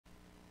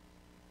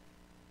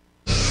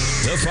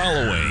The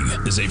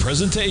following is a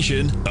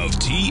presentation of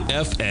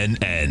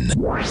TFNN.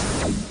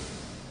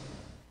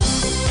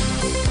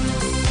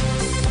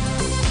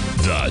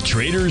 The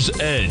Trader's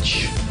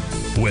Edge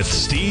with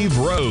Steve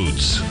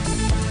Rhodes.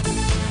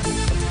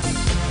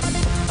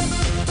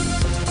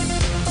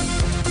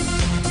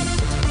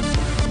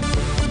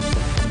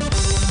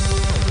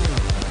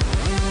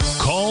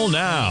 Call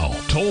now,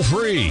 toll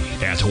free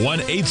at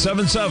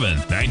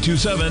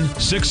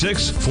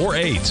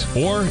 1-877-927-6648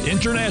 or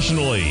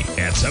internationally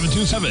at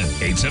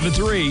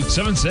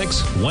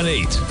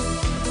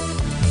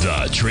 727-873-7618.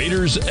 The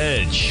Trader's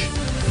Edge.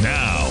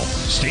 Now,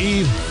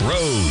 Steve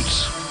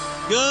Rhodes.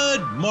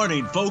 Good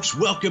morning, folks.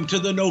 Welcome to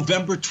the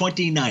November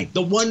 29th,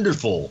 the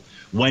wonderful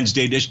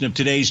Wednesday edition of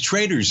today's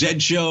Trader's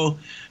Edge Show.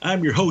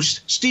 I'm your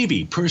host,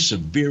 Stevie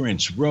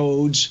Perseverance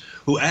Rhodes,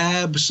 who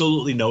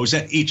absolutely knows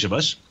that each of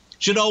us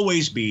should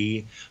always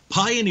be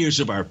pioneers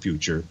of our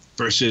future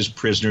versus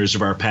prisoners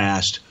of our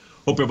past.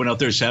 Hope everyone out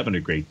there is having a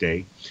great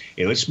day.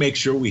 Hey, let's make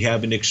sure we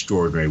have an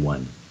extraordinary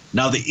one.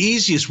 Now, the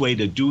easiest way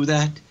to do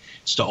that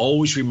is to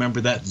always remember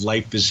that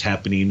life is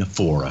happening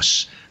for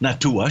us,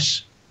 not to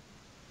us.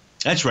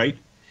 That's right.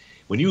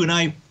 When you and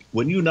I,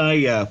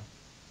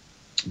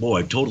 boy,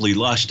 I totally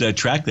lost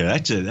track there.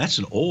 That's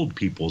an old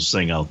people's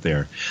thing out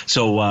there.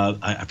 So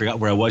I forgot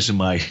where I was in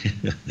my.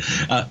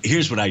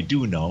 Here's what I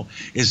do know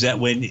is that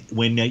when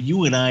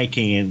you and I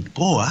can,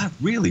 I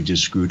really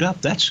just screwed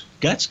up. That's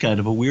kind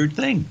of a weird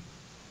thing.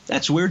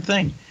 That's a weird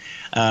thing.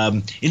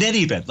 In any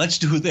event, let's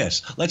do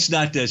this. Let's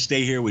not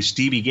stay here with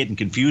Stevie getting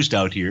confused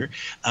out here.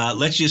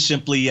 Let's just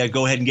simply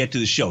go ahead and get to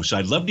the show. So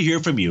I'd love to hear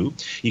from you.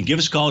 You can give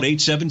us a call at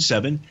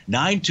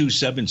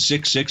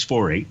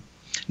 877-927-6648.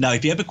 Now,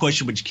 if you have a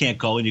question but you can't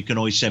call in, you can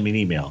always send me an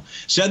email.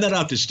 Send that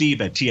off to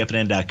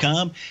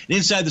steve@tfnn.com. And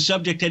inside the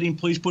subject heading,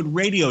 please put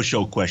radio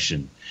show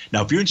question.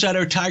 Now, if you're inside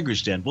our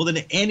Tiger's Den, well,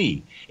 then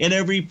any and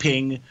every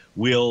ping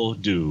will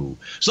do.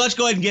 So let's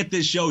go ahead and get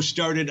this show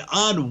started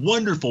on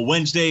wonderful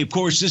Wednesday. Of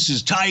course, this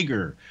is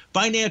Tiger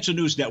Financial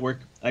News Network.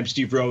 I'm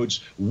Steve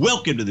Rhodes.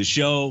 Welcome to the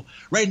show.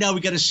 Right now,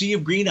 we got a sea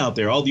of green out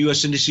there. All the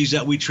U.S. indices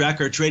that we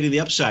track are trading the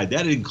upside.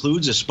 That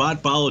includes a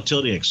spot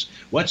volatility index.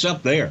 What's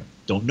up there?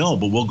 Don't know,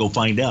 but we'll go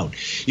find out.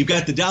 You've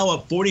got the Dow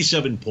up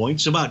 47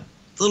 points, about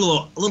a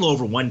little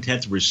over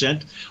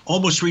 0.1%,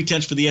 almost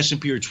 0.3 for the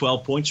S&P or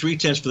 12 points,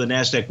 0.3 for the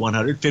NASDAQ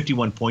 100,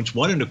 51 points,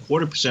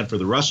 1.25% for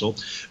the Russell,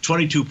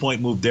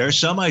 22-point move there.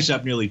 Semis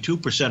up nearly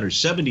 2% or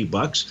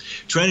 $70.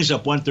 Trend is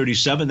up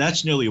 137.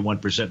 That's nearly a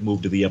 1%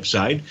 move to the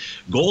upside.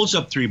 Gold's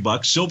up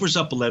 $3. Silver's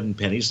up 11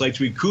 pennies. Light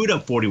sweet crude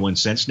up 41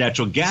 cents.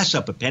 Natural gas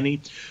up a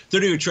penny.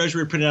 30-year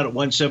Treasury printed out at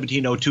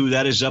 117.02.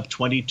 That is up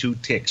 22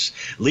 ticks.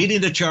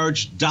 Leading the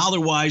charge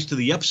dollar-wise to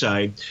the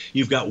upside,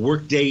 you've got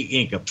Workday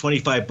Inc. up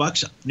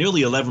 $25,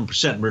 nearly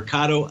 11%.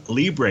 Mercado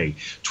Libre,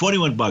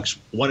 $21,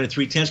 1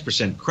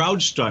 3/10%.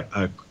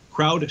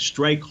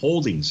 CrowdStrike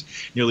Holdings,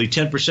 nearly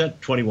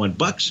 10%,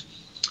 $21.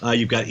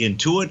 You've got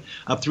Intuit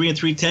up 3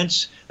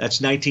 3/10.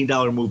 That's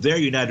 $19 move there.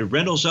 United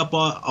Rentals up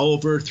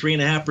over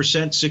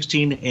 3.5%,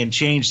 16 and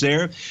change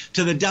there.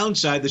 To the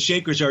downside, the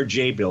shakers are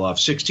J-Bill off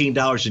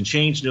 $16 and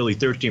change, nearly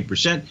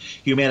 13%.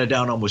 Humana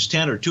down almost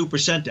 10 or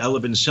 2%.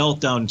 Elevance Health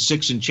down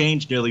 6 and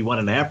change, nearly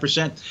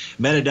 1.5%.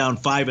 Meta down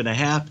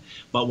 5.5%,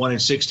 about 1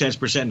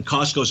 6/10%. And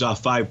Costco's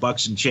off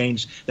 $5 and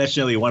change. That's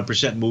nearly a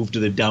 1% move to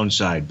the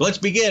downside. But let's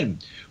begin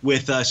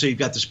with so you've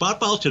got the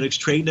spot volatility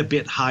trading a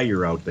bit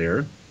higher out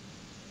there.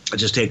 I'll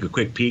just take a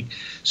quick peek,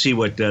 see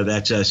what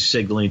that's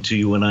signaling to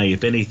you and I,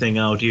 if anything,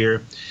 out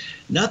here.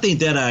 Nothing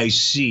that I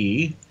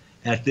see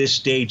at this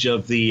stage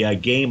of the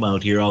game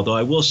out here, although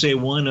I will say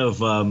one of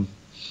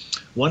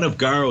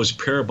Garo's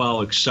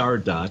parabolic SAR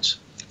dots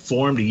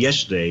formed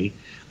yesterday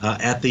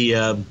at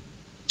the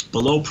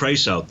below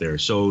price out there.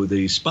 So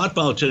the spot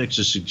volatility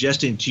is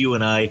suggesting to you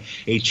and I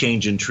a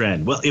change in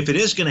trend. Well, if it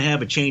is going to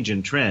have a change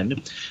in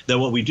trend, then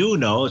what we do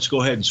know, let's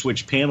go ahead and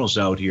switch panels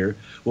out here.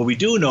 What we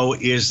do know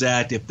is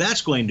that if that's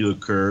going to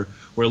occur,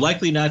 we're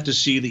likely not to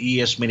see the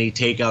ES Mini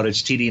take out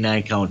its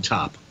TD9 count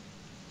top.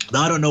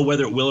 Now, I don't know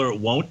whether it will or it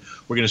won't.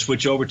 We're going to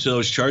switch over to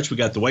those charts. We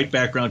got the white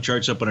background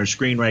charts up on our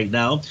screen right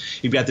now.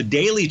 You've got the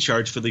daily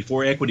charts for the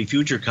 4 equity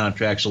future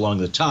contracts along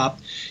the top.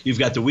 You've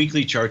got the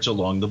weekly charts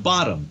along the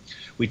bottom.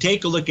 We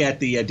take a look at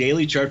the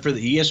daily chart for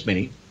the ES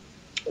Mini.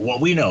 What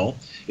we know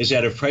is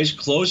that if price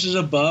closes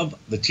above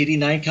the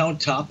TD9 count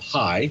top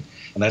high,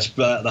 and that's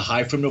the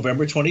high from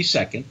November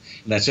 22nd, and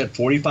that's at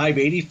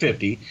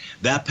 45.80.50,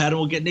 that pattern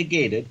will get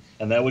negated,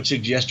 and that would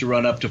suggest a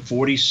run up to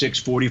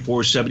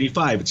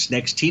 46.44.75. Its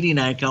next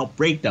TD9 count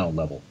breakdown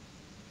level.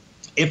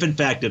 If, in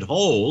fact, it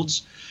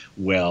holds,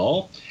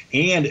 well,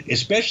 and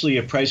especially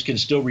if price can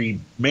still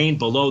remain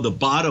below the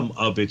bottom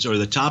of its or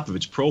the top of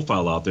its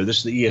profile out there. This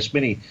is the ES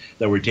Mini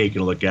that we're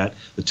taking a look at.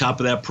 The top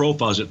of that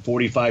profile is at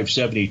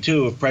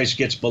 45.72. If price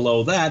gets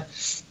below that,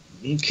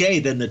 okay,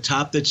 then the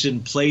top that's in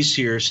place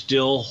here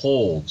still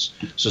holds.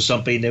 So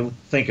something to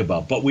think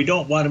about. But we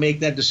don't want to make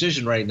that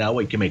decision right now.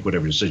 We can make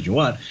whatever decision you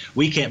want.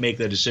 We can't make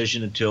that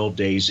decision until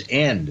day's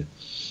end.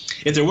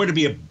 If there were to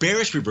be a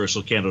bearish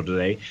reversal candle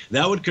today,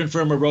 that would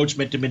confirm a Rhodes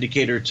Momentum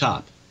Indicator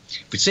top.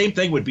 The same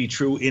thing would be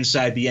true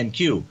inside the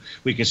NQ.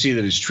 We can see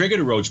that it's triggered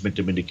a Rhodes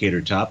momentum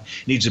indicator top,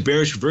 needs a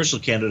bearish reversal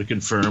candle to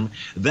confirm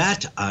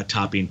that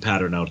topping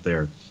pattern out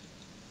there.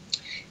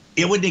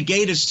 It would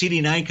negate its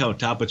TD9 count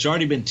top. It's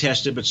already been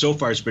tested, but so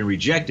far it's been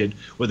rejected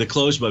with a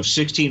close above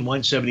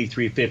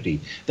 16,173.50.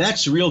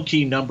 That's the real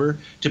key number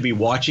to be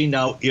watching.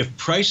 Now, if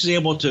price is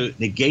able to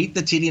negate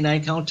the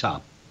TD9 count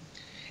top,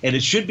 and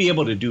it should be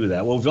able to do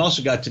that. What we've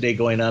also got today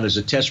going on is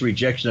a test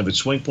rejection of its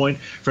swing point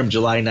from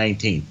July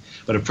 19th.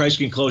 But if price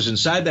can close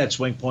inside that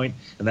swing point,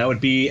 and that would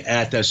be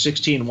at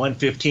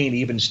 16,115,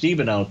 even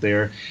Steven out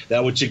there,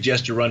 that would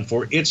suggest a run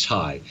for its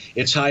high.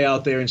 Its high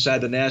out there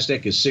inside the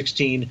NASDAQ is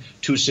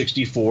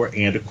 16,264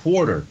 and a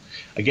quarter.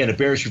 Again, a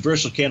bearish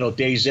reversal candle at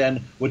day's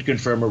end would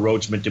confirm a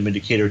Rhodes momentum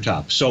indicator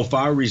top. So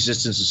far,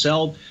 resistance is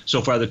held.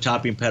 So far, the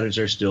topping patterns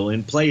are still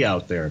in play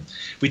out there.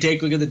 If we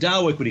take a look at the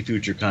Dow equity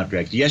future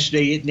contract,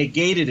 yesterday it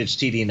negated its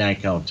TD9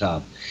 count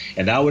top.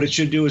 And now what it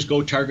should do is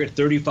go target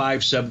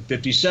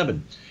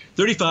 35,757.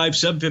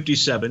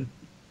 35,757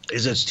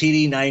 is its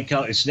TD9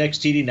 count, its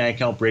next TD9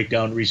 count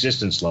breakdown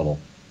resistance level.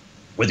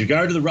 With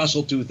regard to the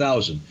Russell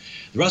 2000,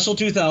 the Russell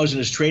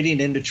 2000 is trading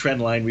into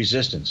trendline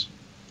resistance.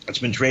 It's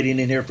been trading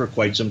in here for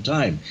quite some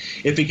time.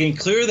 If it can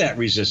clear that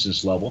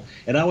resistance level,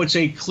 and I would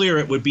say clear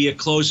it would be a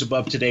close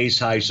above today's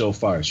high so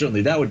far.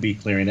 Certainly that would be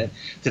clearing it.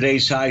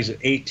 Today's high is at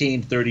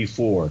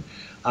 1834.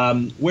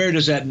 Where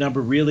does that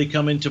number really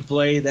come into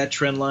play, that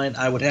trend line?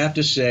 I would have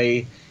to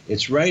say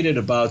it's right at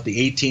about the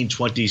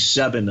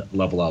 1827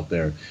 level out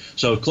there.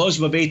 So close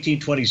above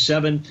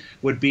 1827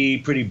 would be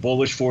pretty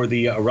bullish for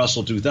the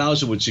Russell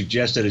 2000, would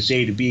suggest that its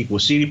A to B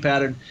equals CD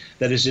pattern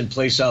that is in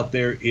place out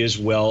there is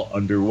well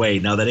underway.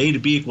 Now that A to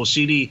B equals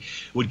CD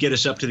would get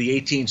us up to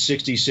the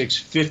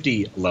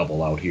 1866.50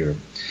 level out here.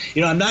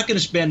 You know, I'm not going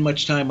to spend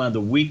much time on the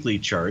weekly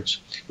charts.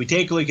 If we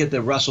take a look at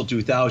the Russell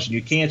 2000,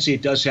 you can see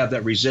it does have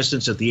that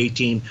resistance at the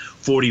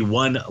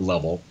 1841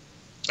 level.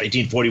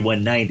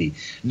 1841.90.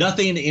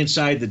 Nothing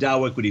inside the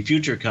Dow equity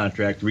future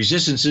contract.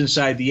 Resistance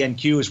inside the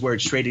NQ is where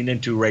it's trading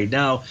into right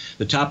now.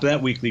 The top of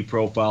that weekly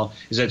profile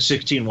is at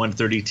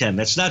 16,130.10.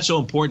 That's not so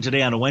important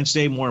today on a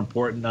Wednesday, more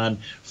important on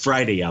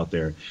Friday out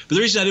there. But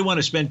the reason I didn't want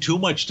to spend too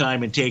much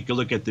time and take a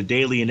look at the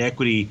daily and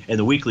equity and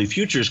the weekly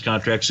futures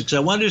contracts is because I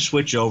wanted to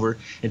switch over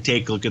and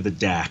take a look at the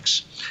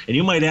DAX. And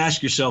you might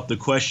ask yourself the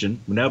question,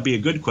 and that would be a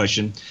good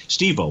question,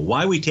 Steve-O,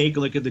 why we take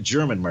a look at the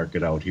German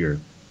market out here?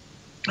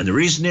 And the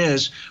reason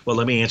is, well,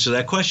 let me answer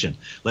that question.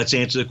 Let's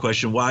answer the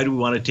question, why do we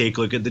want to take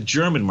a look at the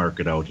German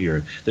market out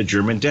here, the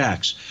German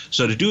DAX?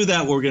 So to do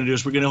that, what we're going to do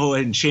is we're going to go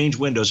ahead and change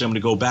windows. I'm going to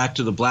go back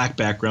to the black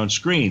background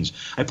screens.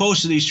 I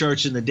posted these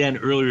charts in the den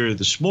earlier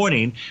this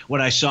morning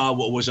when I saw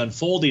what was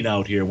unfolding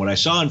out here. When I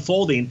saw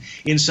unfolding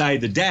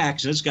inside the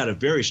DAX, and it's got a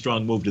very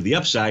strong move to the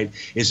upside,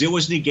 is it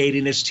was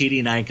negating its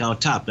TD9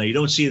 count top. Now, you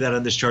don't see that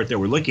on this chart that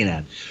we're looking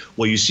at.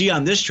 What you see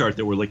on this chart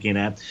that we're looking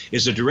at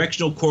is a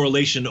directional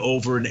correlation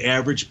over an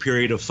average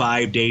period of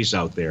 5 days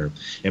out there.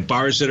 And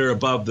bars that are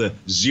above the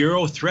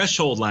zero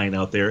threshold line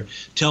out there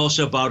tell us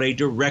about a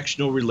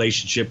directional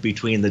relationship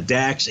between the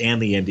DAX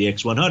and the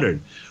NDX 100.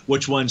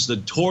 Which one's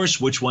the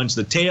horse, which one's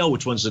the tail,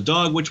 which one's the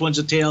dog, which one's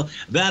the tail,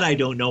 that I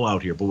don't know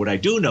out here. But what I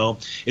do know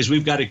is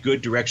we've got a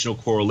good directional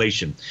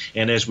correlation.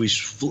 And as we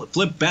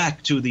flip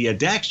back to the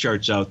DAX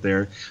charts out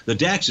there, the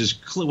DAX is,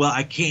 well,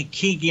 I can't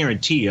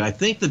guarantee you. I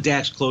think the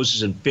DAX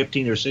closes in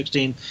 15 or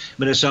 16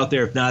 minutes out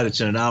there. If not, it's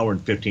in an hour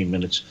and 15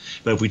 minutes.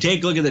 But if we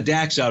take a look at the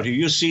DAX out here,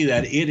 you'll see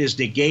that it is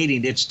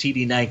negating its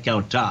TD9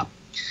 count top.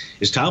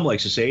 As Tom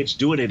likes to say, it's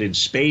doing it in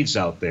spades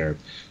out there.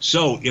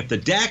 So if the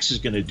DAX is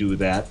going to do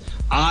that,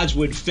 odds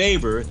would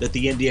favor that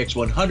the NDX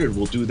 100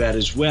 will do that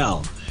as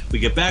well. We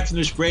get back from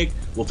this break,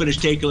 we'll finish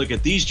taking a look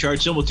at these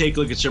charts, then we'll take a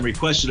look at some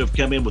requests that have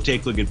come in. We'll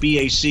take a look at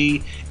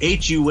BAC,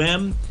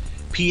 HUM,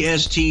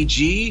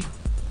 PSTG,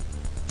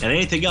 and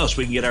anything else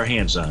we can get our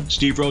hands on.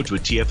 Steve Rhodes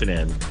with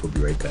TFNN. We'll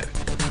be right back.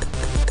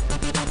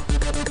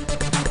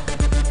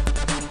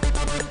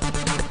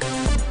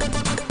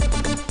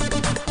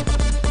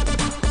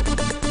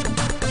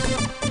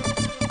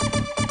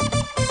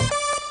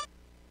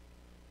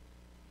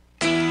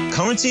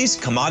 Currencies,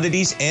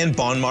 commodities, and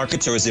bond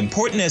markets are as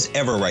important as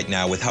ever right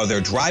now with how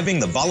they're driving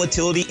the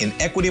volatility in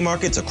equity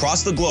markets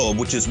across the globe,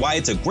 which is why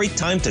it's a great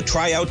time to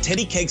try out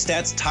Teddy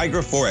Kegstad's Tiger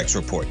Forex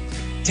Report.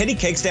 Teddy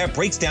Kegstad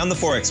breaks down the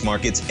Forex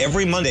markets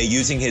every Monday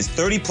using his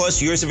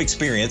 30-plus years of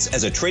experience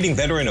as a trading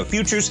veteran of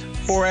futures,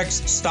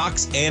 Forex,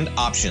 stocks, and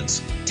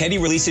options. Teddy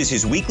releases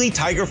his weekly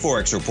Tiger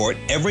Forex Report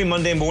every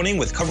Monday morning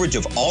with coverage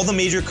of all the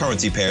major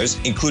currency pairs,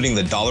 including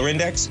the dollar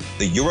index,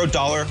 the euro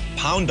dollar,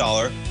 pound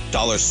dollar,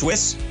 dollar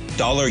Swiss,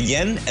 dollar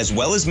yen, as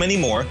well as many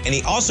more, and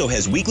he also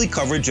has weekly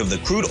coverage of the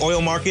crude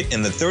oil market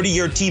and the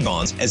 30-year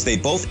T-bonds, as they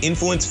both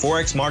influence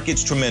Forex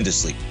markets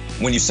tremendously.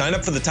 When you sign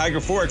up for the Tiger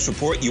Forex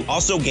Report, you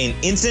also gain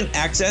instant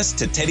access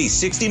to Teddy's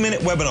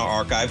 60-minute webinar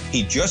archive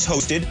he just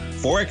hosted,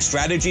 Forex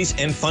Strategies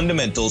and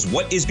Fundamentals,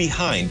 What is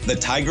Behind the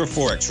Tiger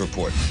Forex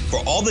Report. For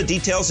all the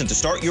details and to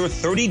start your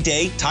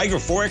 30-day Tiger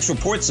Forex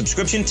Report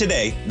subscription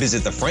today,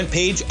 visit the front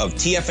page of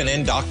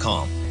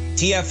TFNN.com.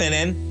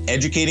 TFNN,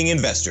 educating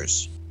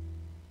investors.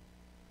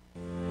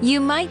 You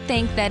might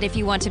think that if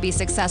you want to be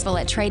successful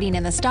at trading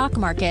in the stock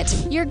market,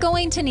 you're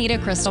going to need a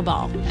crystal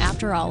ball.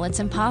 After all, it's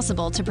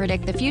impossible to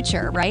predict the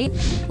future, right?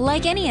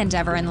 Like any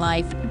endeavor in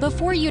life,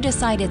 before you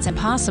decide it's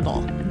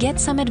impossible, get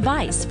some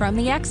advice from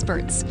the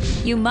experts.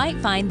 You might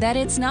find that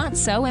it's not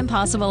so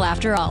impossible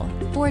after all.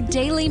 For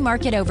daily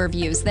market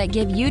overviews that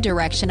give you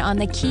direction on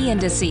the key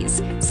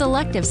indices,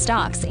 selective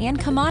stocks, and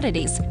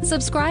commodities,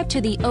 subscribe to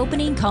the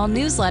Opening Call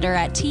newsletter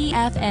at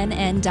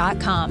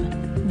TFNN.com.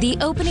 The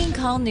Opening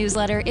Call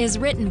newsletter is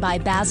written by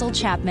Basil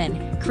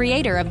Chapman,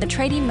 creator of the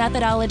trading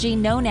methodology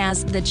known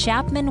as the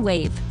Chapman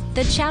Wave.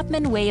 The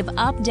Chapman Wave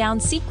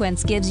up-down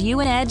sequence gives you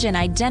an edge in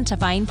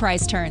identifying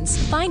price turns,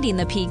 finding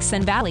the peaks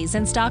and valleys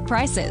in stock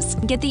prices.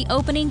 Get the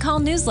Opening Call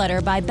newsletter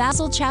by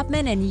Basil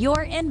Chapman in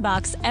your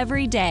inbox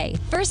every day.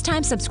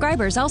 First-time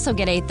subscribers also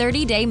get a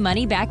 30-day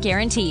money-back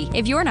guarantee.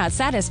 If you're not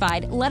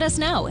satisfied, let us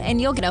know, and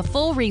you'll get a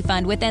full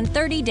refund within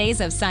 30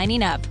 days of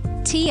signing up.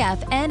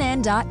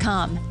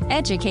 TFNN.com,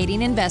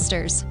 educating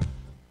investors.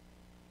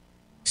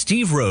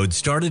 Steve Rhodes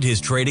started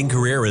his trading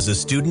career as a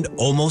student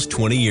almost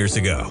 20 years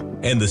ago,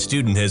 and the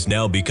student has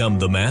now become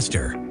the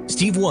master.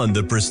 Steve won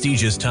the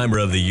prestigious Timer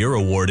of the Year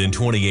award in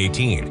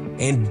 2018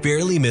 and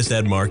barely missed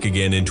that mark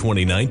again in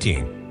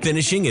 2019,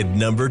 finishing at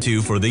number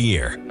 2 for the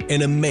year.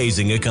 An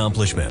amazing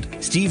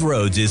accomplishment. Steve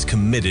Rhodes is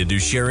committed to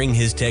sharing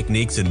his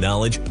techniques and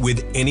knowledge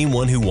with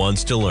anyone who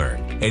wants to learn,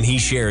 and he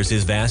shares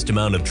his vast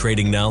amount of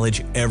trading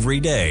knowledge every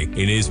day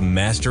in his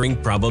Mastering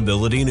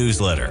Probability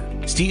newsletter.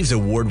 Steve's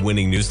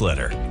award-winning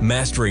newsletter,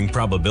 Mastering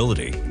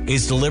Probability,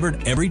 is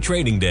delivered every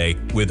trading day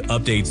with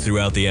updates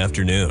throughout the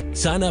afternoon.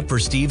 Sign up for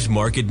Steve's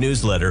market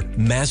newsletter,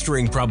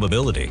 Mastering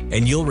Probability,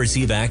 and you'll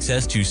receive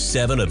access to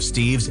 7 of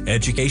Steve's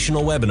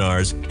educational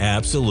webinars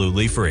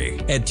absolutely free.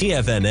 At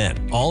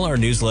TFNN, all our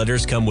newsletters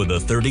come with a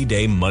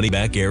 30-day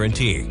money-back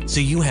guarantee,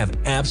 so you have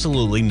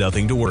absolutely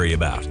nothing to worry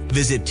about.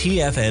 Visit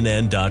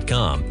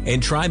TFNN.com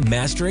and try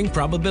Mastering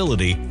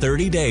Probability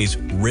 30 days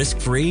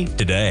risk-free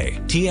today.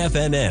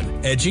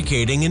 TFNN,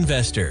 educating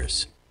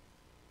investors.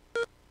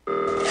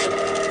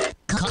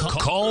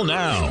 Call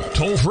now,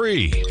 toll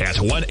free at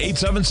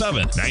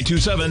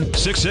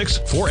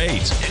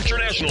 1-877-927-6648.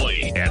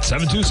 Internationally at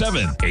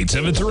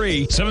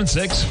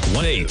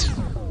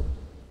 727-873-7618.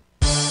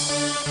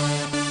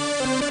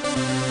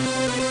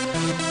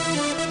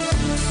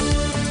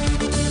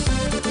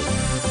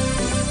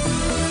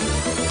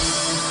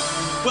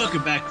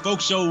 Welcome back,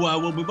 folks. So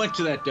when we went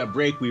to that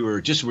break, we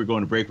were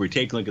going to break. We're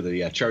taking a look at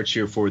the charts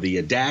here for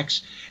the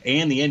DAX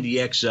and the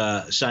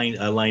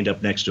NDX lined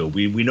up next to it.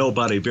 We know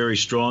about a very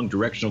strong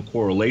directional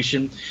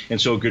correlation,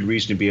 and so a good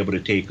reason to be able to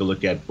take a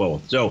look at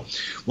both. So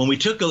when we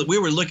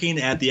were looking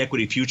at the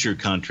equity future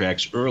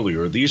contracts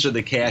earlier. These are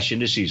the cash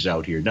indices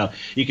out here. Now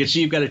you can see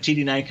you've got a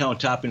TD9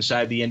 count top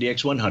inside the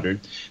NDX 100.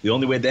 The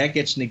only way that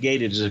gets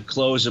negated is a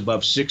close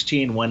above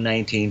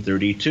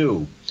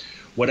 16,119.32.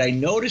 What I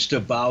noticed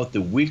about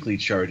the weekly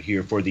chart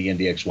here for the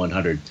NDX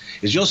 100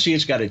 is you'll see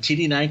it's got a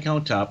TD9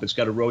 count top. It's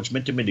got a Rhodes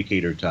Momentum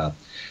Indicator top.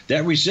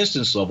 That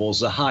resistance level is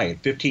the high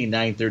at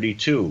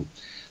 15,932.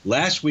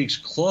 Last week's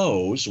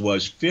close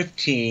was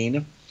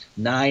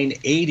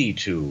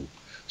 15,982.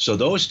 So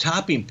those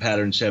topping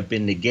patterns have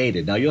been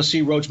negated. Now you'll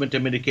see Rhodes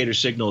Momentum Indicator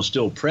signal is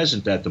still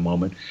present at the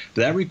moment,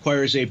 but that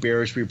requires a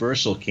bearish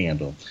reversal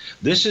candle.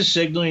 This is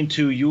signaling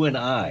to you and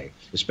I,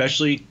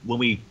 especially when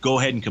we go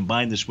ahead and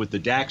combine this with the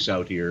DAX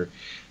out here,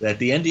 that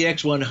the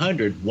NDX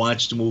 100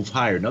 wants to move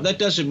higher. Now, that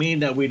doesn't mean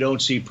that we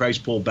don't see price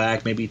pull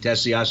back, maybe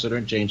test the oscillator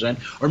and change line,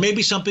 or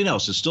maybe something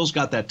else. It still's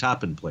got that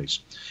top in place.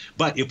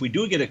 But if we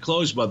do get a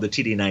close above the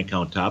TD9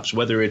 count tops,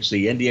 whether it's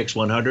the NDX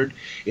 100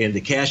 and the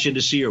cash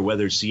indice, or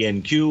whether it's the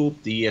NQ,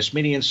 the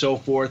ES-mini, and so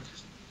forth,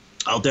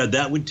 out there,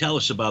 that would tell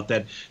us about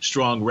that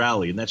strong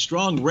rally. And that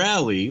strong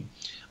rally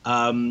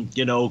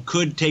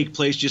could take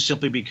place just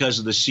simply because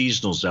of the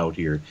seasonals out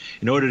here.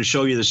 In order to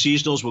show you the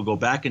seasonals, we'll go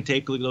back and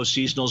take a look at those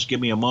seasonals. Give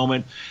me a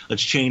moment.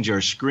 Let's change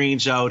our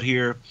screens out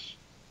here.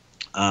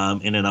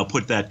 And then I'll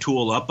put that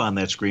tool up on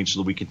that screen so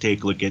that we can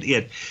take a look at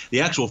it.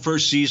 The actual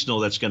first seasonal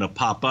that's going to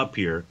pop up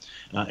here,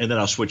 and then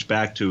I'll switch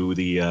back to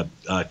the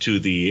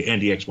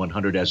NDX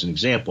 100 as an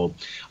example.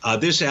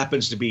 This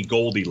happens to be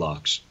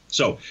Goldilocks.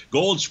 So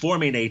gold's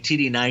forming a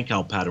TD9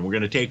 count pattern. We're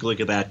going to take a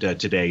look at that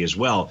today as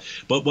well.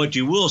 But what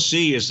you will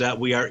see is that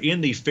we are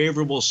in the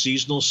favorable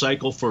seasonal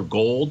cycle for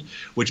gold,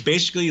 which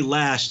basically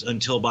lasts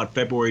until about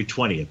February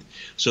 20th.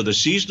 So the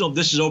seasonal,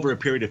 this is over a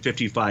period of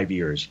 55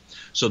 years.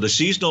 So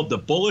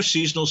the bullish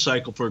seasonal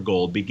cycle for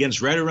gold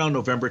begins right around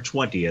November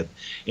 20th,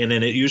 and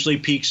then it usually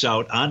peaks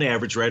out on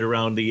average right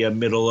around the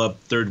middle of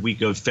third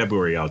week of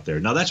February out there.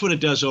 Now that's what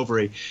it does over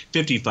a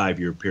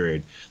 55-year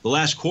period. The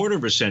last quarter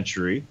of a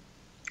century,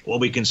 what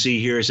we can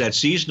see here is that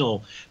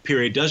seasonal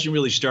period doesn't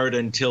really start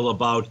until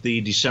about the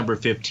December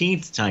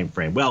 15th time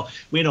frame. Well,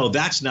 we know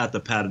that's not the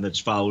pattern that's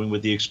following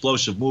with the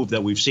explosive move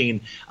that we've seen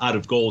out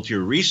of gold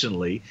here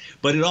recently,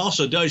 but it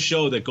also does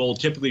show that gold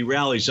typically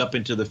rallies up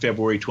into the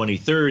February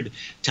 23rd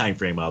time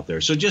frame out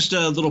there. So just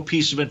a little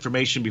piece of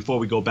information before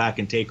we go back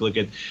and take a look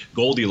at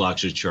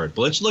Goldilocks' chart.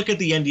 But let's look at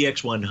the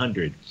NDX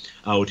 100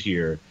 out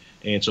here.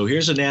 And so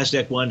here's the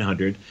NASDAQ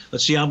 100.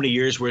 Let's see how many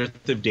years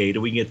worth of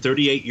data. We can get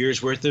 38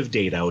 years worth of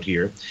data out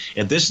here.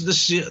 And this is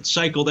the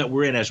cycle that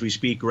we're in as we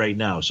speak right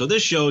now. So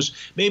this shows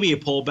maybe a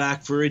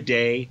pullback for a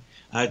day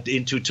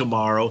into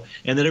tomorrow,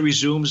 and then it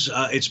resumes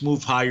its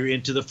move higher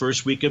into the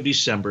first week of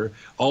December.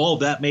 All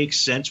of that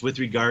makes sense with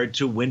regard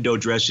to window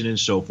dressing and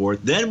so forth.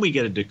 Then we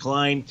get a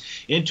decline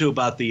into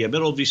about the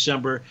middle of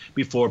December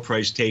before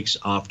price takes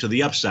off to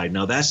the upside.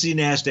 Now, that's the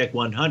NASDAQ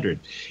 100.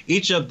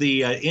 Each of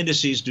the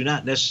indices do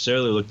not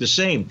necessarily look the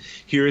same.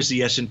 Here is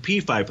the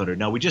S&P 500.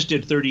 Now, we just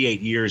did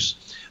 38 years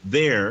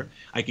there.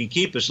 I can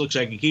keep this. Looks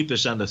like I can keep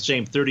this on the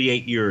same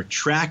 38-year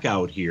track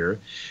out here.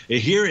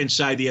 Here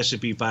inside the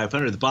S&P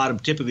 500, the bottom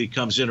typically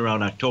comes in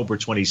around October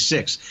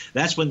 26th.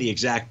 That's when the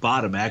exact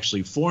bottom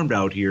actually formed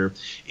out here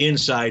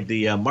inside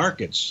the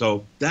markets.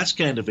 So that's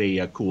kind of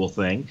a cool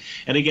thing.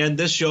 And again,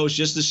 this shows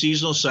just the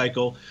seasonal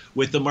cycle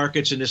with the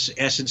markets in this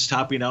essence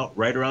topping out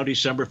right around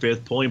December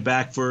 5th, pulling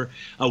back for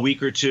a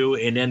week or two,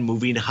 and then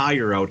moving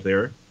higher out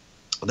there.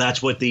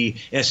 That's what the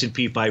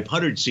S&P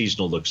 500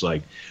 seasonal looks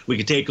like. We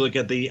can take a look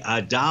at the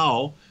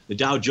Dow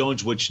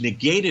Jones, which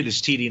negated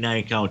its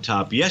TD9 count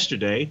top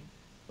yesterday.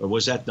 Or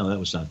was that? No, that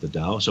was not the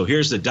Dow. So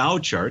here's the Dow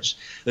charts.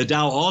 The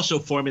Dow also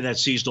forming that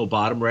seasonal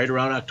bottom right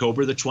around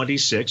October the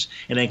 26th,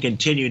 and then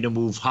continuing to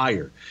move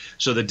higher.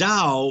 So the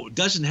Dow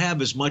doesn't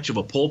have as much of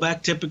a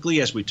pullback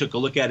typically as we took a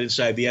look at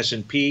inside the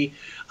S&P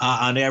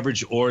on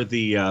average, or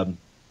the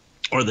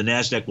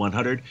NASDAQ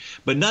 100.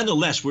 But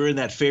nonetheless, we're in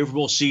that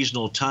favorable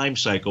seasonal time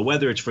cycle,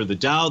 whether it's for the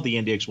Dow, the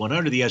Index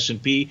 100, the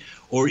S&P,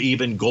 or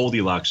even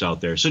Goldilocks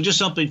out there. So just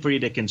something for you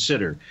to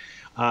consider.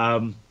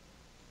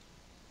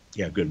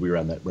 Yeah, good. We were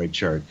on that right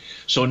chart.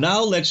 So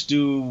now let's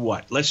do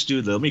what? Let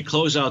me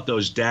close out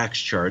those DAX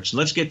charts.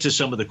 Let's get to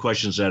some of the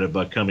questions that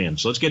have come in.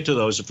 So let's get to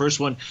those. The first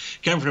one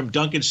coming from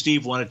Duncan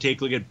Steve. Want to take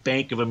a look at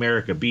Bank of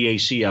America,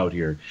 BAC out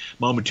here.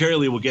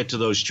 Momentarily, we'll get to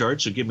those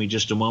charts. So give me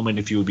just a moment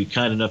if you would be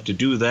kind enough to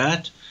do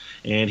that.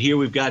 And here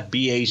we've got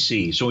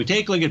BAC. So we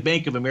take a look at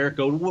Bank of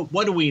America.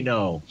 What do we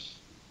know?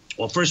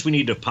 Well, first we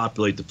need to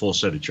populate the full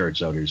set of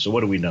charts out here. So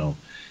what do we know?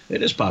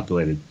 It is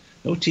populated.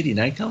 No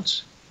TD9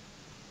 counts?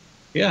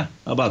 Yeah,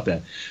 how about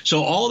that?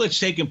 So all that's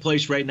taking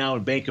place right now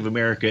in Bank of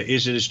America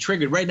is it is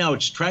triggered. Right now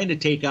it's trying to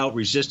take out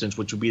resistance,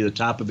 which would be the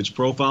top of its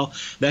profile.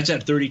 That's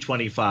at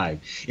 30.25.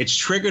 It's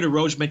triggered a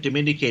Rhodes momentum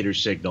indicator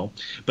signal,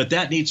 but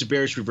that needs a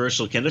bearish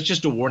reversal. Ken, that's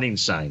just a warning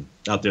sign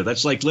out there.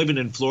 That's like living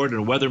in Florida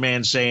and a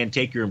weatherman saying,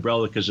 take your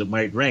umbrella because it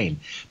might rain.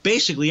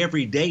 Basically,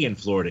 every day in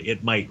Florida,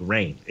 it might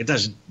rain. It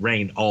doesn't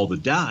rain all the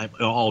time,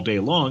 all day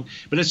long,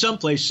 but at some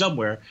place,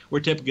 somewhere,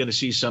 we're typically going to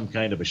see some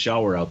kind of a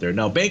shower out there.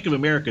 Now, Bank of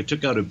America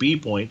took out a B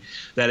point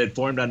that had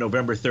formed on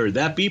November 3rd.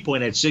 That B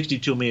point had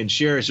 62 million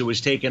shares. It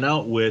was taken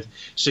out with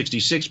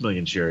 66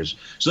 million shares.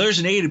 So there's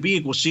an A to B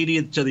equals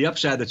C to the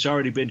upside that's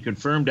already been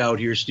confirmed out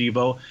here,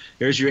 Steve-O.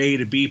 There's your A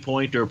to B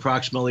point, or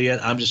approximately it.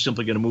 I'm just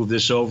simply going to move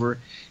this over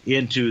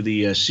into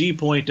the C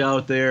point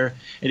out there.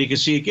 And you can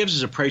see it gives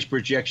us a price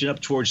projection up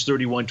towards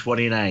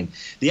 31.29.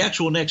 The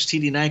actual next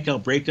TD9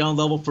 count breakdown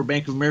level for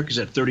Bank of America is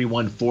at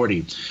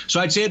 31.40. So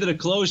I'd say that a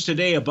close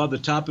today above the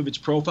top of its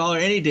profile, or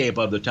any day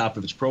above the top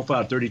of its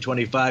profile at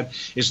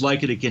 30.25, is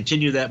likely to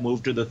continue that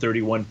move to the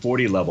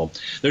 31.40 level.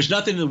 There's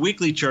nothing in the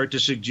weekly chart to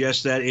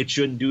suggest that it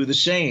shouldn't do the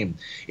same.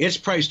 Its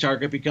price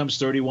target becomes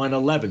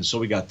 31.11. So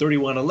we got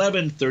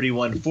 31.11,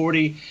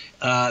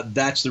 31.40.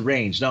 That's the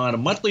range. Now on a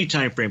monthly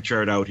time frame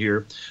chart out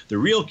here, the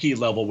real key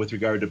level with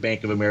regard to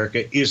Bank of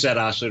America is that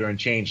oscillator and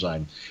change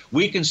line.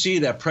 We can see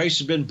that price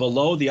has been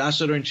below the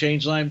oscillator and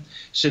change line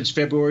since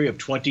February of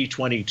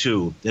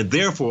 2022. And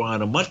therefore,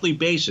 on a monthly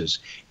basis,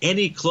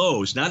 any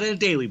close, not on a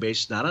daily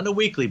basis, not on a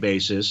weekly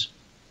basis,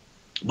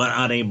 but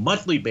on a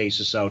monthly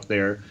basis out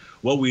there,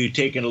 what we're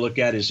taking a look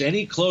at is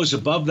any close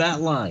above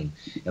that line.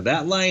 And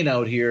that line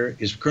out here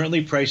is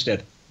currently priced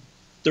at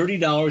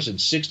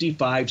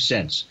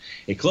 $30.65.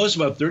 A close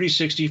above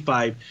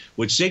 $30.65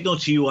 would signal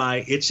to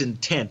UI its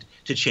intent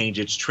to change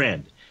its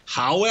trend.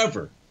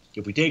 However,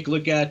 if we take a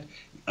look at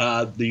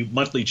the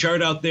monthly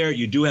chart out there,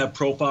 you do have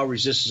profile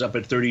resistance up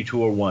at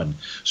 32.01.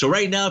 So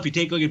right now, if you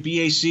take a look at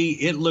BAC,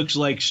 it looks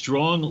like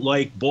strong,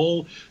 like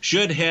bull,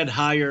 should head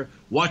higher.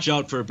 Watch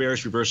out for a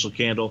bearish reversal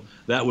candle.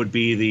 That would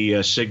be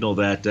the signal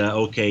that,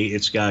 okay,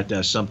 it's got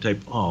some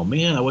type. Oh,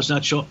 man, I was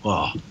not sure.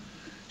 Oh,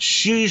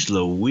 jeez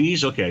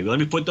Louise. Okay, let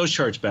me put those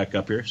charts back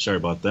up here. Sorry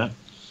about that.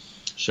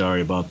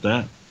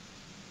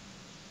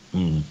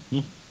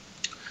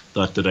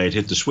 Thought that I had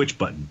hit the switch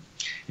button,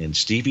 and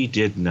Stevie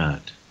did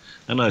not.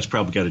 I know that's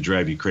probably got to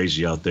drive you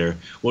crazy out there.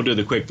 We'll do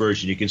the quick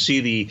version. You can see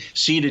the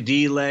C to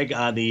D leg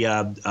on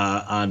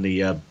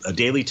the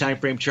daily time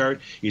frame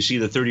chart. You see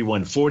the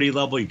 31.40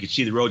 level. You can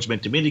see the Rhodes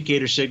momentum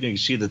indicator signal. You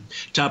can see the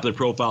top of the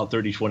profile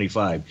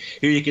 30.25.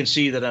 Here you can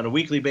see that on a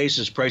weekly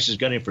basis, price is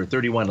gunning for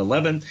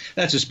 31.11.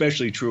 That's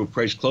especially true if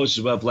price closes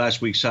above last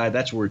week's high.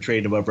 That's what we're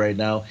trading above right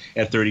now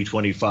at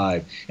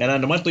 30.25. And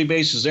on a monthly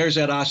basis, there's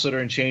that oscillator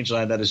and change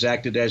line that has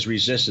acted as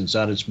resistance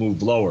on its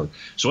move lower.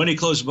 So any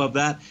close above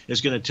that is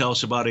going to tell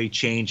us about a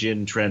change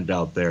in trend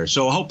out there.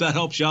 So I hope that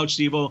helps you out,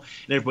 Steve-O,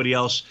 and everybody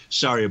else.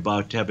 Sorry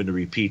about having to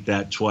repeat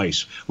that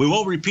twice. We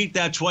won't repeat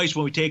that twice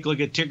when we take a look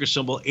at ticker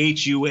symbol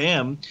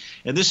HUM.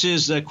 And this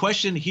is the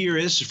question here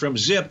is from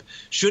Zip.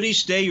 Should he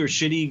stay or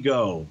should he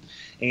go?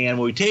 And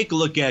when we take a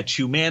look at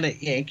Humana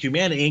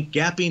Inc.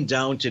 gapping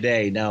down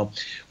today. Now,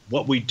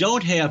 what we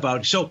don't have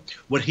out, so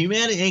what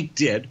Humana Inc.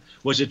 did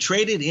was it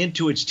traded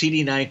into its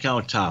TD9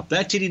 count top.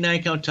 That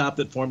TD9 count top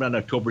that formed on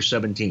October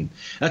 17.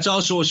 That's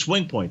also a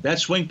swing point. That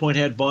swing point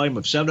had volume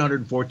of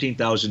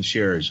 714,000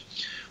 shares.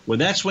 When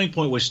that swing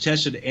point was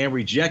tested and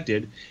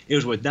rejected, it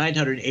was with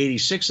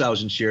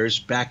 986,000 shares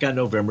back on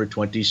November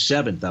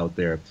 27th out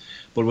there.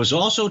 But it was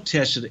also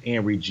tested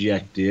and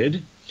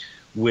rejected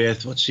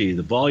with, let's see,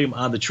 the volume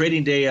on the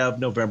trading day of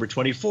November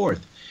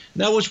 24th.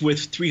 And that was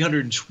with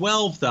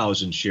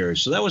 312,000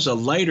 shares. So that was a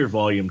lighter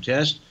volume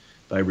test.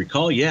 If I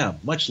recall, yeah,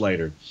 much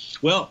lighter.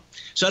 Well,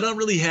 so I don't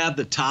really have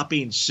the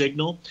topping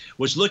signal.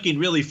 Was looking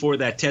really for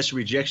that test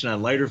rejection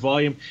on lighter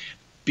volume.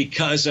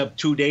 Because of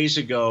 2 days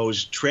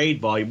ago's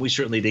trade volume, we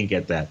certainly didn't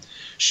get that.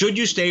 Should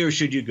you stay or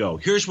should you go?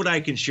 Here's what I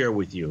can share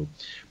with you.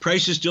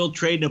 Price is still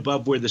trading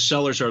above where the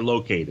sellers are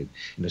located.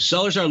 And the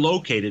sellers are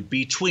located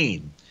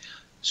between,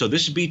 so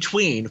this is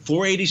between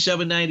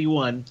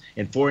 487.91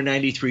 and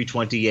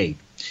 493.28.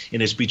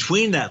 And it's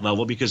between that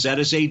level because that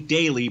is a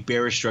daily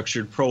bearish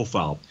structured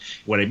profile.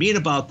 What I mean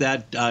about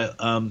that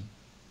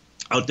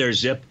out there,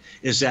 Zip,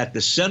 is that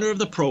the center of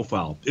the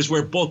profile is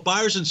where both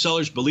buyers and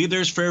sellers believe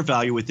there's fair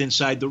value within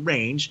inside the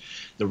range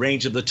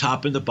of the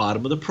top and the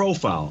bottom of the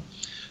profile.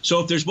 So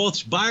if there's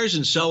both buyers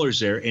and sellers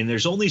there, and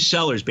there's only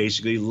sellers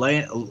basically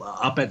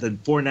up at the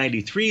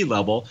 493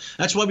 level,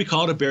 that's why we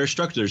call it a bearish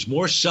structure. There's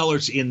more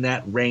sellers in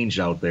that range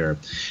out there.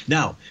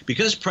 Now,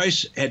 because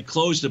price had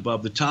closed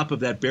above the top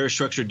of that bearish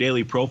structure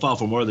daily profile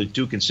for more than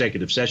 2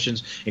 consecutive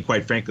sessions, and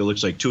quite frankly, it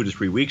looks like 2 to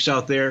 3 weeks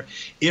out there,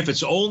 if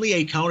it's only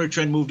a counter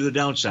trend move to the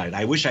downside,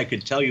 I wish I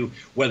could tell you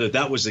whether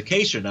that was the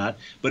case or not,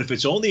 but if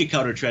it's only a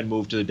counter trend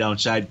move to the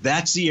downside,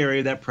 that's the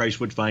area that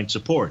price would find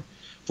support.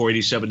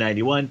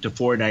 487.91 to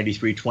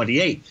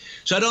 493.28.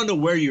 So I don't know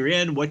where you're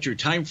in, what your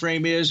time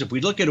frame is. If we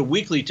look at a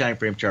weekly time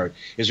frame chart,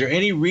 is there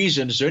any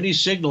reason, is there any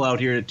signal out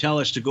here to tell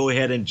us to go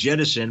ahead and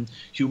jettison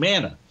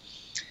Humana?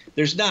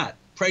 There's not.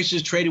 Price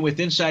is trading with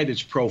inside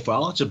its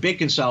profile. It's a big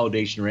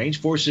consolidation range,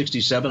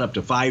 467 up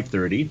to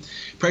 530.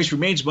 Price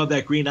remains above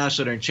that green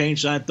oscillator and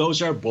change line.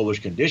 Those are bullish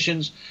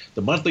conditions.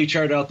 The monthly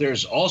chart out there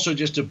is also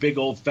just a big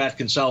old fat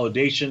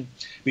consolidation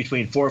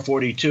between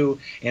 442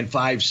 and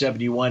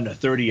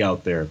 571.30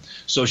 out there.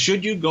 So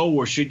should you go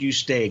or should you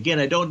stay? Again,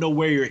 I don't know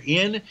where you're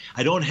in.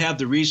 I don't have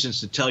the reasons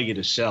to tell you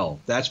to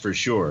sell. That's for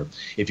sure.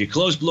 If you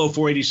close below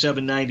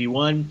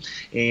 487.91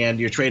 and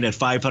you're trading at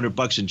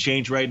 $500 and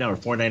change right now, or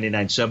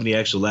 499.70,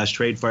 actually last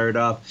trade fired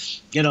off,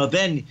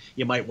 then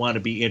you might want to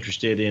be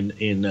interested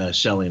in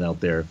selling out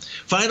there.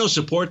 Final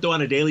support, though,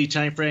 on a daily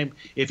time frame,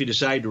 if you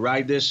decide to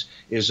ride this,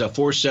 is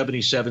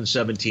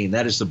 477.17.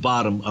 That is the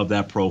bottom of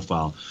that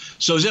profile.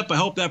 So, Zip, I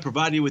hope that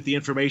provided you with the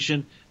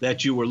information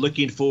that you were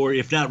looking for.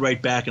 If not,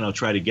 right back, and I'll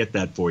try to get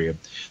that for you.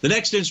 The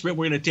next instrument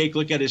we're going to take a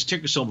look at is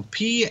ticker symbol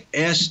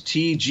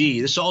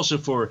PSTG. This is also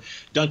for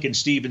Duncan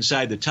Steve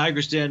inside the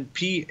Tiger's Den.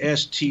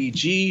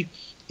 PSTG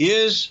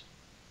is...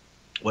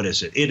 what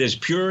is it? It is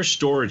Pure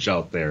Storage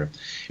out there.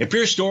 And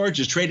Pure Storage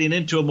is trading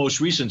into a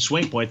most recent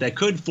swing point that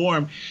could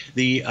form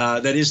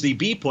that is the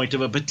B point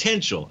of a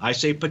potential. I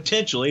say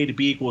potential, A to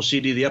B equals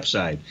C to the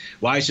upside.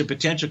 Why is it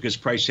potential? Because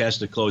price has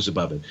to close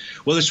above it.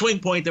 Well, the swing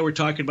point that we're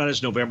talking about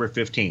is November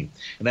 15th.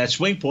 And that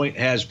swing point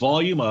has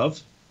volume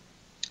of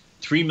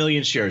 3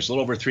 million shares, a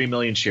little over 3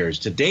 million shares.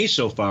 Today,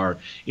 so far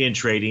in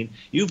trading,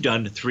 you've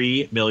done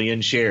 3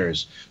 million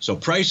shares. So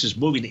price is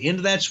moving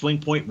into that swing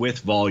point with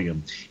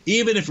volume.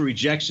 Even if it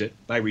rejects it,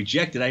 by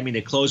rejected, I mean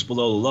it closed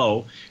below the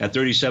low at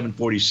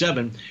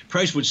 37.47,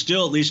 price would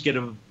still at least get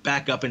a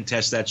back up and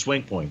test that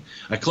swing point.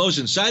 A close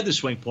inside the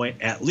swing point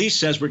at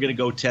least says we're going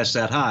to go test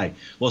that high.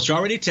 Well, it's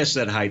already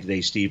tested that high today,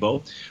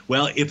 Steve-O.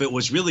 Well, if it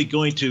was really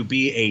going to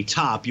be a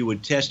top, you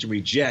would test and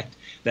reject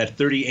that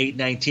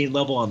 38.19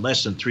 level on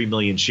less than 3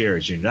 million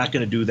shares. You're not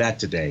going to do that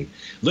today.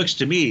 Looks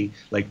to me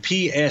like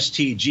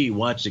PSTG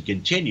wants to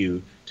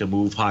continue to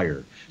move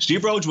higher.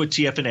 Steve Rhodes with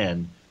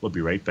TFNN. We'll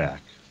be right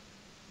back.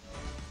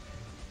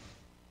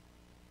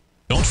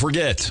 Don't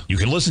forget, you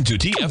can listen to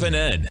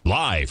TFNN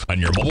live on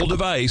your mobile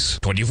device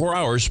 24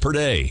 hours per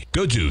day.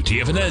 Go to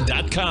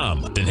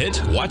TFNN.com, then hit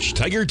Watch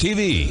Tiger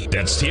TV.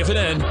 That's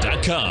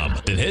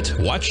TFNN.com, then hit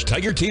Watch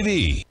Tiger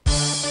TV.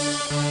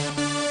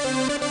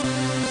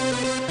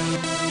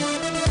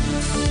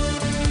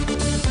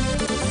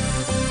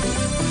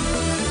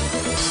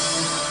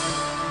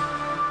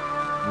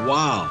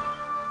 Wow.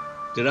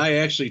 Did I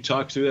actually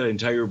talk through that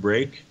entire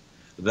break?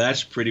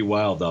 That's pretty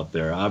wild out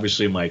there.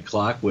 Obviously, my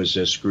clock was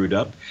screwed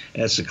up.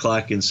 That's the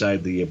clock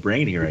inside the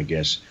brain here, I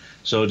guess.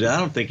 So I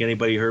don't think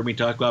anybody heard me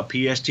talk about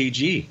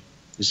PSTG.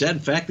 Is that, in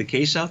fact, the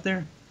case out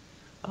there?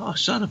 Oh,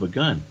 son of a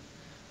gun.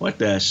 What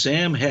the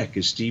Sam heck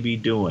is Stevie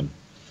doing?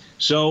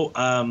 So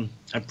I'm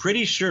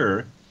pretty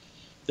sure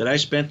that I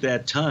spent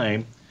that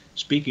time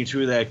speaking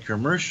through that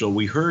commercial,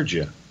 we heard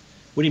you.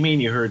 What do you mean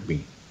you heard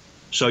me?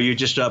 So you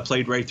just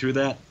played right through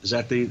that? Is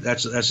that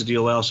that's the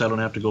deal, else I don't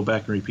have to go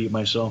back and repeat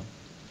myself?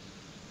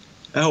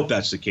 I hope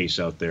that's the case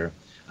out there.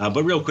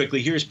 But real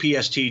quickly, here's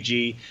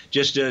PSTG.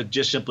 Just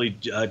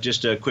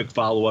a quick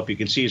follow-up. You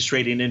can see it's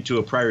trading into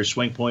a prior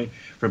swing point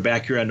from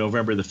back here on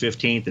November the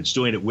 15th. It's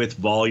doing it with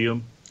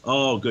volume.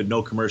 Oh, good.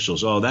 No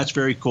commercials. Oh, that's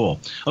very cool.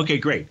 Okay,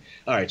 great.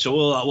 All right, so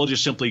we'll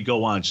just simply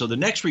go on. So the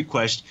next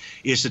request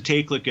is to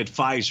take a look at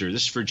Pfizer.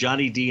 This is for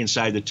Johnny D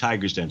inside the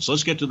Tiger's Den. So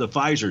let's get to the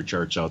Pfizer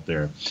charts out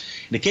there.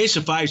 In the case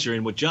of Pfizer,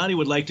 and what Johnny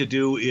would like to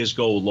do is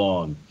go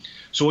long.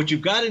 So what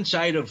you've got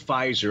inside of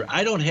Pfizer,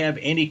 I don't have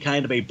any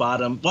kind of a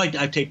bottom. Well,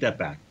 I take that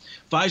back.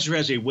 Pfizer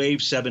has a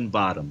Wave 7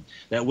 bottom.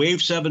 That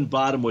Wave 7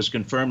 bottom was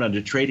confirmed on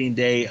the trading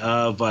day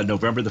of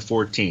November the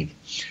 14th.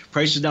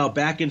 Price is now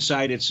back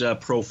inside its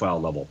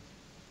profile level.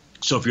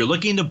 So if you're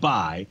looking to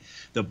buy,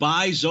 the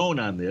buy zone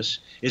on this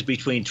is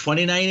between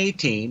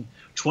 29.18,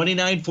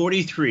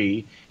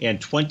 29.43, and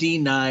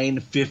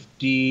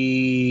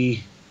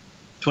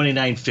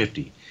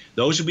 29.50.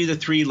 Those would be the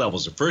three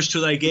levels. The first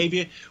two that I gave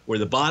you were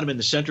the bottom in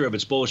the center of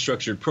its bullish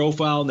structured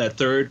profile, and that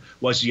third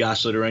was the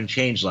oscillator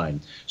unchanged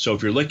line. So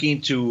if you're looking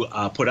to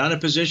put on a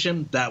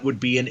position, that would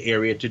be an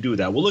area to do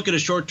that. We'll look at a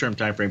short-term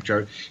time frame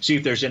chart, see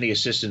if there's any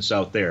assistance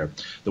out there.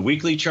 The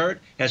weekly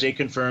chart has a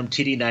confirmed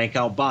TD9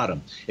 count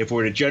bottom. If we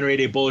were to generate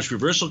a bullish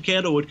reversal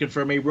candle, it would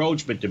confirm a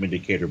Rhodes momentum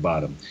indicator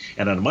bottom.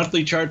 And on a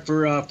monthly chart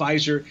for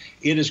Pfizer,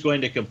 it is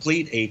going to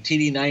complete a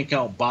TD9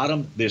 count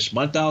bottom this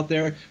month out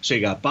there. So you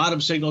got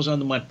bottom signals on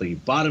the monthly,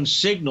 bottom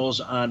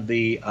signals on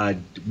the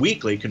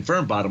weekly,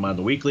 confirmed bottom on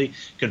the weekly,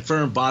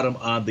 confirmed bottom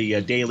on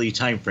the daily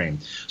time frame.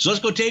 So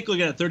let's go take a look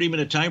at a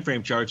 30-minute time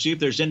frame chart, see if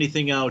there's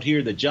anything out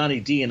here that Johnny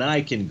D and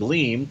I can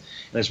glean.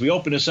 And as we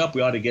open this up,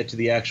 we ought to get to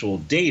the actual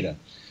data.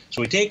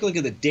 So we take a look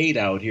at the data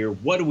out here.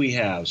 What do we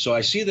have? So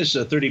I see this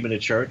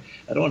 30-minute chart.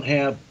 I don't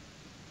have.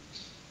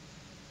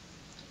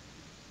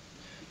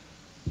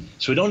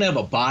 So we don't have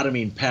a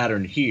bottoming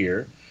pattern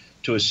here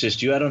to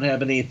assist you. I don't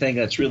have anything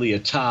that's really a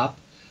top.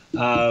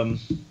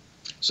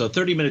 So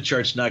 30-minute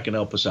chart's not going to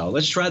help us out.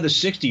 Let's try the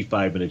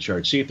 65-minute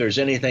chart, see if there's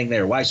anything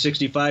there. Why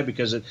 65?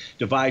 Because it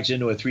divides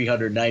into a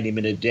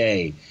 390-minute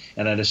day.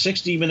 And on a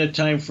 60-minute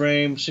time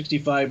frame,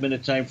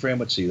 65-minute time frame,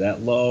 let's see,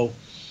 that low,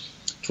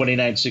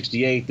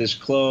 29.68, this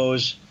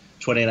close,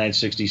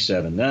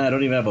 29.67. Nah, I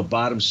don't even have a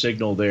bottom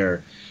signal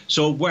there.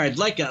 So where I'd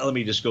like, let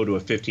me just go to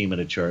a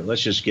 15-minute chart.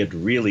 Let's just get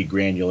really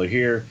granular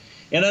here.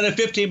 And on a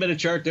 15-minute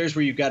chart, there's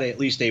where you've got at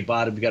least a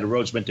bottom. You've got a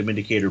Rhodes momentum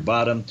indicator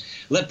bottom.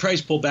 Let price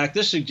pull back.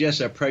 This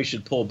suggests that price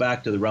should pull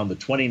back to around the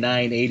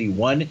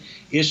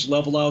 29.81-ish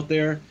level out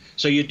there.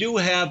 So you do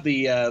have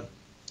the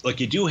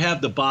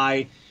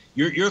buy.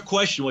 Your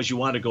question was you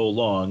want to go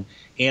long,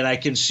 and I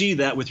can see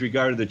that with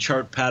regard to the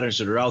chart patterns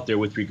that are out there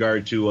with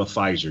regard to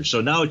Pfizer.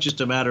 So now it's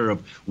just a matter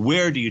of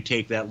where do you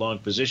take that long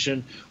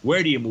position,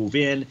 where do you move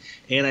in,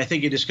 and I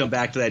think you just come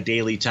back to that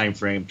daily time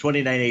frame.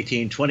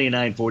 29.18,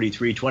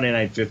 29.43,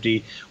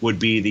 29.50 would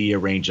be the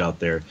range out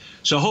there.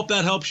 So I hope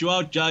that helps you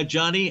out,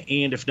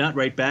 Johnny, and if not,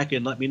 write back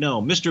and let me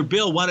know. Mr.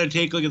 Bill wanted to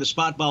take a look at the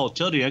spot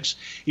volatility index.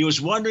 He was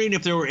wondering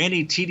if there were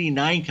any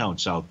TD9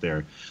 counts out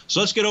there.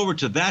 So let's get over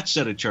to that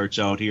set of charts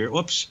out here.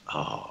 Whoops.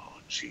 Oh,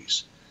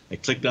 jeez. I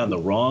clicked on the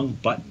wrong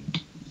button.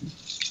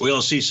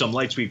 We'll see some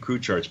light speed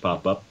crude charts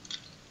pop up.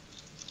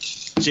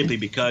 Simply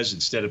because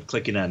instead of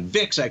clicking on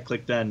VIX, I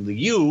clicked on the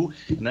U,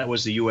 and that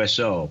was the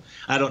USO.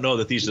 I don't know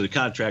that these are the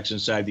contracts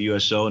inside the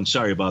USO, and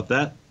sorry about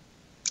that.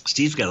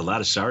 Steve's got a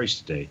lot of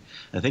sorries today.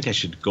 I think I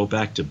should go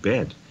back to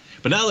bed.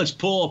 But now let's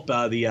pull up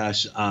the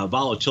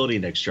volatility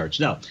index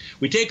charts. Now,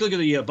 we take a look at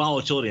the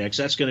volatility index.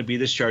 That's going to be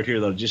this chart here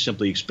that'll just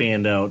simply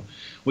expand out.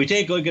 We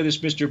take a look at this,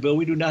 Mr. Bill.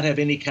 We do not have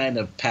any kind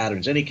of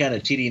patterns, any kind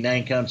of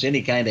TD9 counts,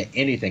 any kind of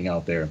anything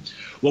out there.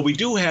 What we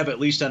do have, at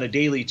least on a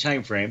daily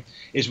time frame,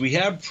 is we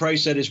have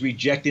price that is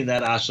rejecting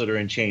that oscillator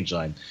and change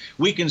line.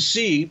 We can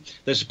see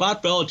the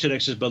spot volatility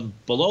index is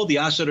below the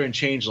oscillator and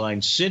change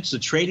line since the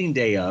trading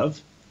day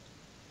of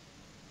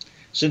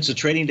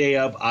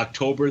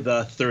October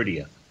the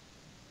 30th.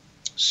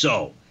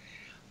 So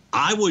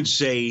I would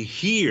say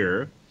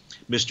here,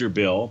 Mr.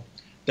 Bill,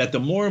 that the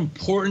more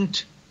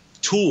important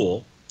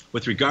tool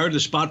with regard to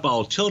the spot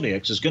volatility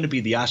index is going to be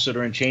the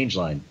oscillator and change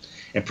line.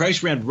 And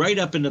price ran right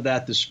up into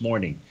that this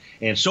morning.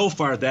 And so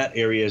far, that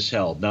area is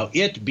held. Now,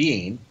 it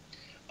being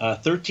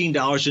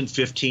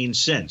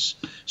 $13.15.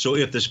 So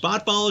if the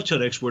spot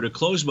volatility index were to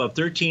close above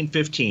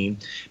 13.15,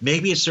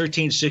 maybe it's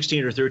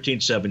 13.16 or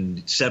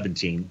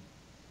 13.17.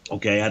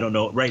 Okay, I don't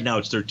know. Right now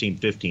it's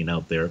 13.15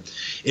 out there.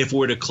 If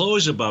we're to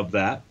close above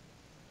that,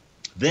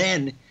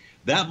 then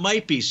that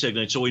might be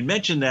signaling. So we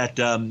mentioned that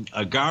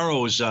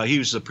Agaro's, he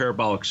was the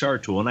parabolic SAR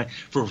tool, and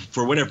for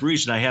whatever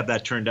reason, I have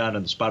that turned on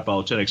the spot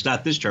volatility index.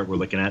 Not this chart we're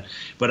looking at,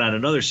 but on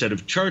another set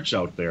of charts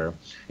out there,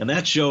 and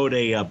that showed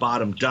a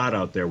bottom dot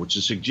out there, which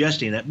is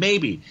suggesting that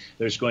maybe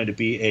there's going to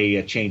be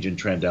a change in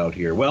trend out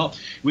here. Well,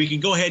 we can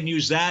go ahead and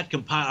use that,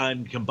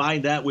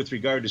 combine that with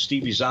regard to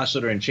Stevie's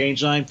oscillator and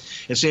change line,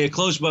 and say it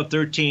closed above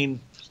 13.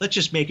 let's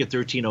just make it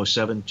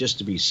 1307 just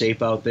to be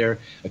safe out there.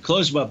 A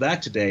close above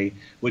that today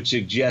would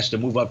suggest a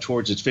move up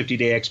towards its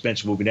 50-day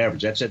exponential moving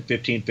average. That's at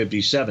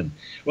 1557.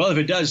 Well, if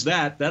it does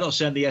that, that'll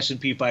send the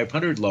S&P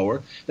 500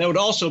 lower. That would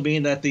also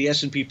mean that the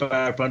S&P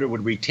 500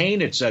 would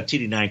retain its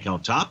TD9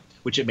 count top,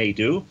 which it may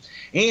do.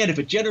 And if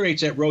it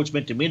generates that Rhodes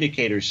Momentum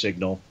Indicator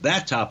signal,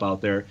 that top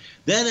out there,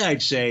 then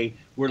I'd say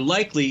we're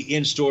likely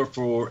in store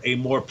for a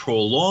more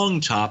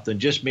prolonged top than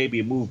just maybe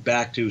a move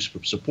back to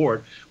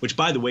support, which,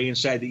 by the way,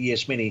 inside the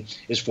ES Mini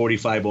is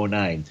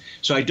 4509.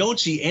 So I don't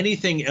see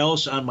anything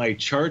else on my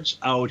charts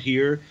out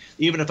here.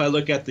 Even if I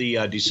look at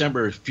the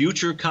December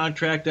future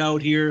contract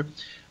out here,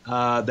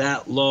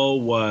 that low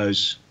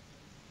was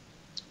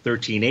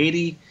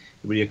 1380.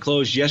 When you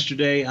closed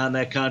yesterday on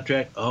that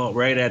contract,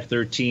 right at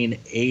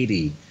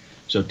 1380.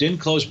 So it didn't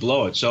close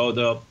below it. So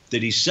the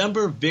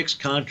December VIX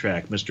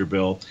contract, Mr.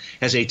 Bill,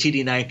 has a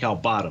TD9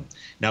 count bottom.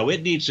 Now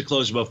it needs to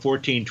close above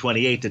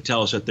 1428 to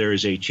tell us that there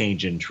is a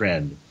change in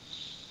trend.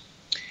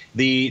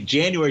 The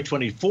January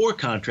 24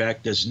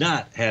 contract does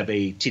not have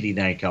a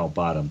TD9 count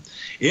bottom.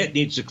 It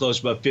needs to close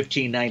above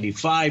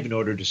 1595 in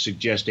order to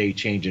suggest a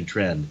change in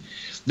trend.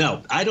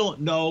 Now, I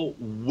don't know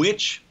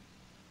which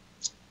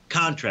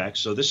contracts,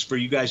 so this is for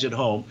you guys at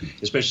home,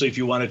 especially if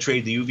you want to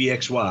trade the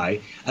UVXY.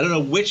 I don't know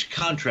which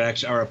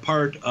contracts are a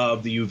part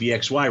of the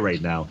UVXY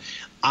right now.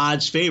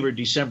 Odds favored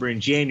December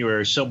and January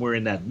are somewhere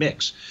in that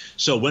mix.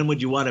 So when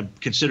would you want to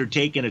consider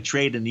taking a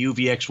trade in the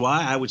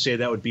UVXY? I would say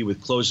that would be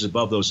with closes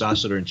above those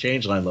oscillator and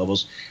change line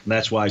levels, and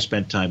that's why I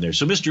spent time there.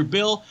 So, Mr.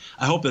 Bill,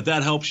 I hope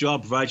that helps you. I'll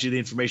provide you the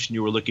information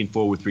you were looking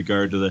for with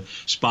regard to the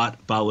spot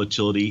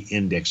volatility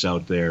index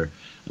out there.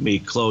 Let me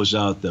close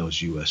out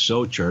those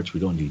USO charts.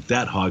 We don't need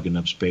that hogging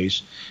up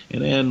space.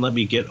 And then let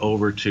me get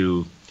over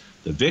to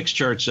the VIX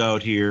charts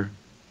out here.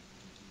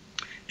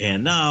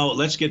 And now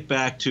let's get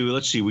back to,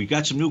 let's see, we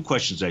got some new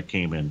questions that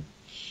came in.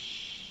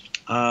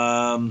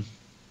 Duncan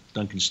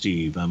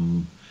Steve, I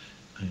am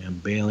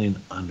bailing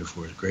under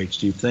for it. Great,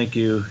 Steve, thank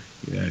you.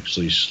 You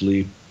actually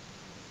sleep.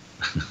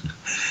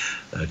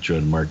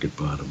 Trend market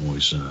bottom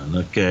always on.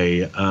 Okay,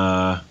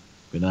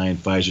 benign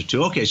Pfizer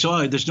 2. Okay,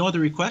 so there's no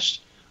other requests?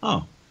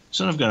 Oh.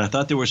 Son of a gun, I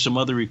thought there were some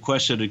other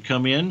requests that had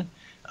come in.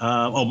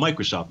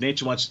 Microsoft.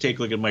 Nate wants to take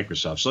a look at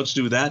Microsoft. So let's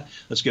do that.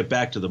 Let's get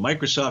back to the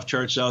Microsoft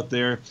charts out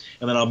there,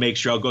 and then I'll make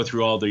sure I'll go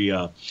through all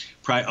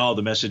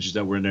the messages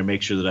that were in there,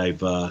 make sure that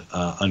I've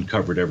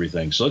uncovered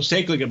everything. So let's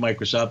take a look at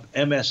Microsoft,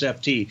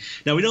 MSFT.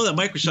 Now, we know that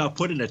Microsoft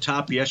put in a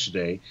top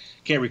yesterday.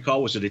 Can't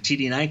recall, was it a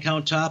TD9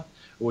 count top?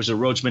 Or was it a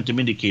Rhodes Momentum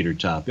Indicator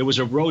top? It was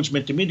a Rhodes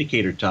Momentum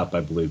Indicator top,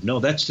 I believe.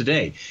 No, that's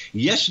today.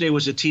 Yesterday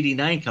was a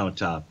TD9 count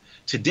top.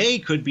 Today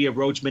could be a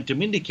Rhodes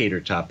Momentum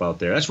Indicator top out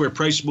there. That's where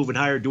price is moving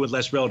higher, doing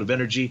less relative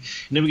energy.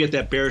 And then we get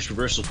that bearish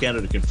reversal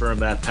candle to confirm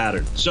that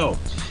pattern. So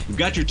you've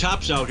got your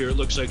tops out here, it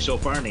looks like so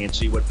far,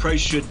 Nancy. What price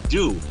should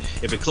do,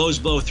 if it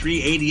closed below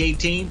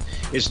 380.18,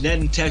 is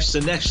then test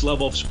the next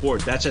level of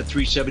support. That's at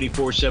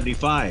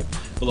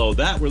 374.75. Below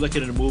that, we're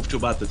looking at a move to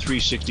about the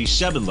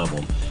 367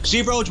 level.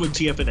 Steve Rhodes with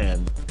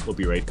TFNN. We'll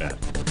be right back.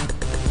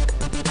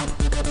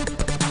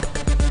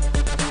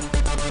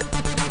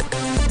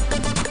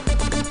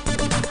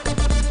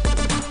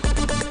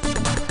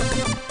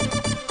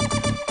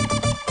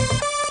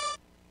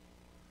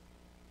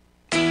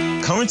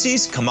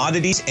 Currencies,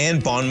 commodities,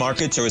 and bond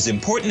markets are as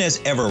important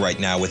as ever right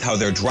now with how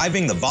they're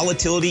driving the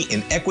volatility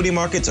in equity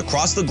markets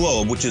across the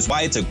globe, which is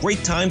why it's a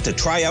great time to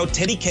try out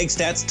Teddy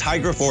Kegstad's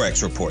Tiger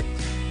Forex Report.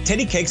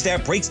 Teddy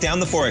Kegstad breaks down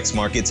the Forex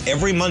markets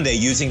every Monday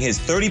using his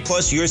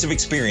 30-plus years of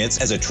experience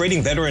as a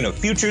trading veteran of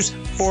futures,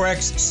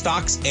 Forex,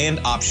 stocks, and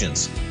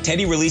options.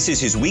 Teddy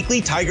releases his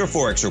weekly Tiger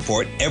Forex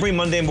Report every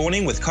Monday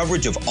morning with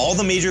coverage of all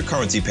the major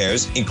currency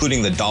pairs,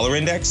 including the dollar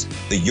index,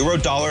 the euro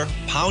dollar,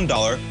 pound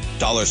dollar,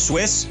 dollar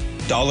Swiss,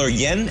 dollar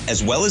yen,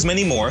 as well as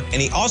many more,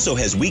 and he also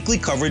has weekly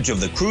coverage of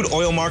the crude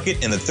oil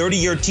market and the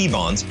 30-year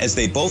T-bonds, as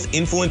they both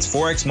influence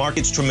Forex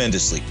markets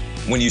tremendously.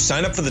 When you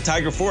sign up for the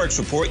Tiger Forex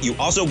Report, you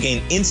also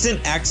gain instant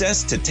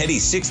access to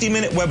Teddy's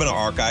 60-minute webinar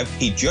archive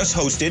he just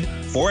hosted,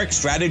 Forex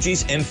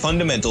Strategies and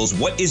Fundamentals,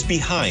 What is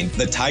Behind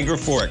the Tiger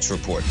Forex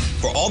Report.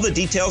 For all the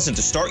details and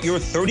to start your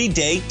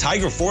 30-day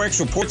Tiger Forex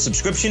Report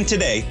subscription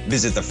today,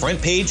 visit the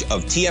front page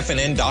of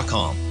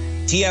TFNN.com.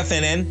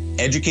 TFNN,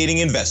 educating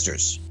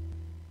investors.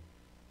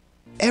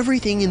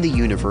 Everything in the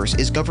universe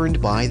is governed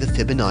by the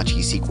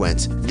Fibonacci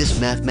sequence. This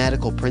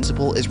mathematical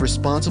principle is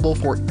responsible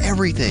for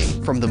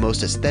everything from the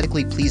most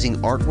aesthetically pleasing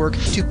artwork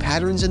to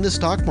patterns in the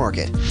stock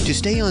market. To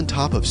stay on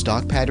top of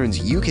stock patterns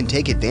you can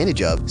take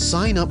advantage of,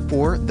 sign up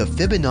for the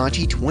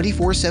Fibonacci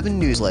 24/7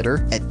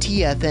 newsletter at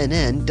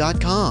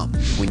TFNN.com.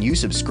 When you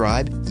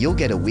subscribe, you'll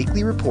get a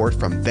weekly report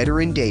from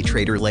veteran day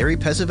trader Larry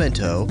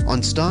Pesavento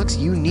on stocks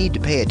you need to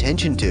pay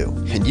attention to.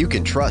 And you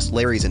can trust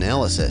Larry's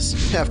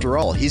analysis. After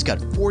all, he's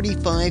got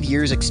 45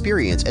 years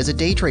experience as a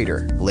day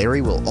trader.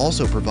 Larry will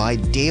also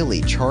provide daily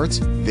charts,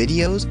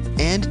 videos,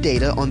 and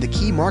data on the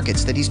key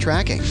markets that he's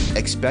tracking.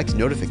 Expect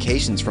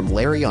notifications from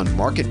Larry on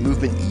market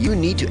movement you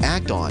need to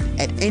act on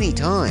at any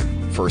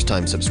time.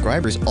 First-time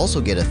subscribers also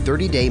get a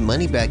 30-day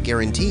money-back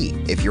guarantee.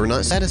 If you're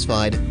not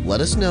satisfied,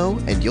 let us know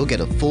and you'll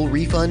get a full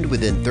refund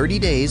within 30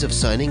 days of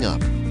signing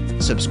up.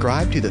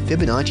 Subscribe to the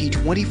Fibonacci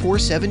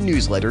 24/7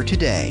 newsletter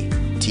today.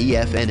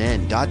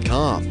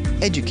 TFNN.com,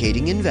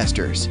 educating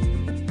investors.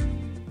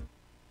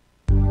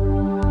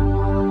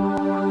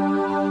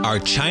 Are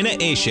China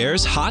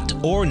A-shares hot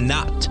or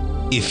not?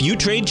 If you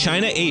trade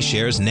China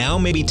A-shares, now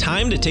may be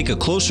time to take a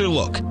closer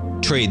look.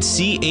 Trade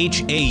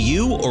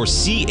CHAU or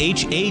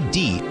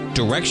CHAD,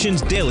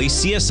 Directions Daily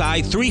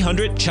CSI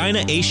 300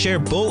 China A-share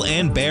Bull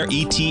and Bear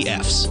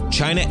ETFs.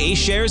 China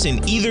A-shares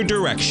in either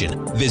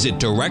direction. Visit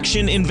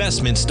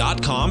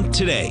directioninvestments.com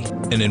today.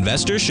 An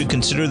investor should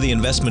consider the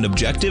investment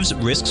objectives,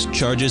 risks,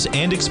 charges,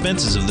 and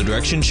expenses of the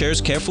Direction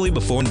shares carefully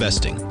before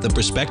investing. The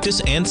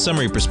prospectus and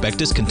summary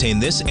prospectus contain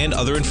this and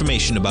other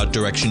information about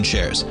Direction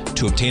shares.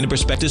 To obtain a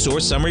prospectus or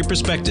summary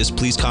prospectus,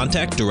 please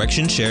contact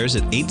Direction shares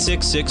at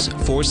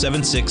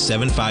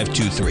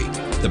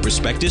 866-476-7523. The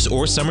prospectus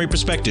or summary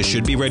prospectus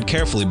should be read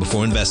carefully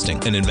before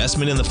investing. An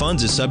investment in the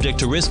funds is subject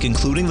to risk,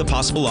 including the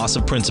possible loss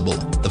of principal.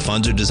 The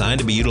funds are designed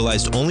to be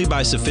utilized only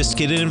by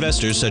sophisticated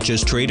investors such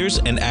as traders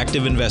and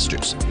active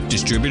investors.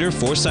 Distributor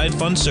Foreside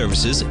Fund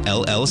Services,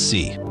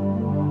 LLC.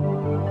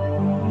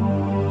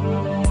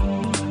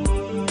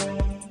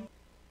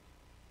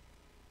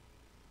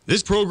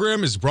 This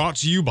program is brought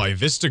to you by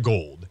Vista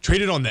Gold,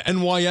 traded on the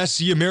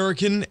NYSE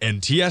American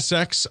and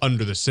TSX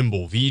under the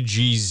symbol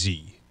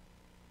VGZ.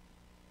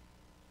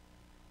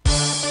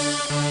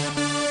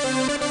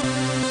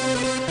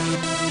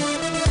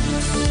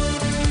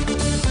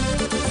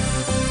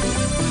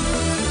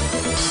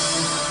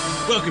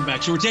 Welcome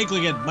back. So we're taking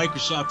a look at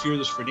Microsoft here.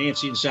 This is for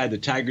Nancy inside the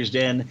Tiger's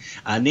Den.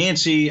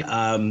 Nancy,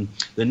 the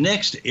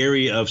next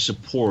area of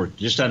support,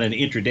 just on an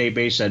intraday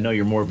basis, I know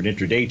you're more of an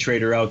intraday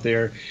trader out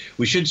there.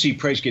 We should see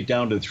price get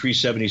down to the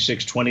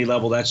 376.20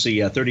 level. That's the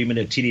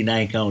 30-minute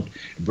TD9 count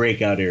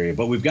breakout area.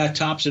 But we've got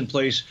tops in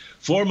place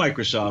for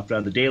Microsoft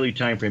on the daily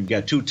time frame. We've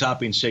got two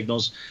topping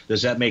signals.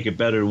 Does that make it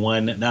better than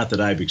one? Not that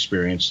I've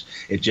experienced.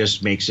 It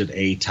just makes it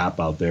a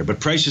top out there. But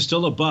price is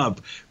still above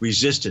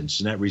resistance,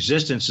 and that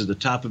resistance is the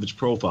top of its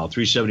profile,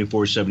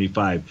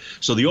 374.75.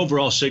 So the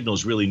overall signal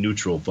is really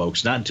neutral,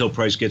 folks. Not until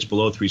price gets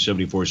below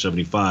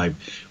 374.75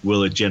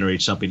 will it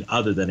generate something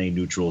other than a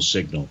neutral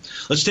signal.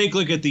 Let's take a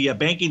look at the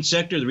banking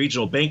sector, the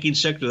regional banking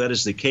sector. That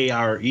is the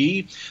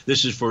KRE.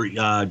 This is for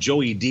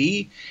Joey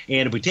D.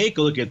 And if we take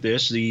a look at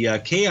this, the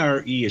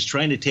KRE is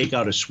trying to take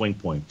out a swing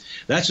point.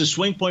 That's a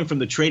swing point from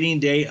the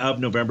trading day of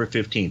November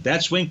 15th.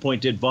 That swing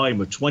point did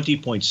volume of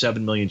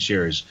 20.7 million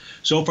shares.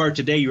 So far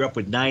today, you're up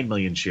with 9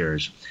 million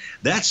shares.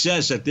 That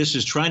says that this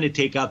is trying to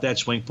take out that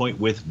swing point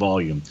with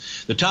volume.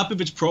 The top of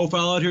its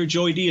profile out here,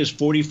 Joey D, is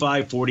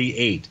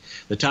 45.48.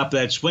 The top of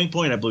that swing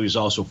point, I believe, is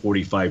also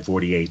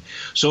 45.48.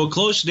 So a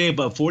close today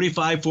above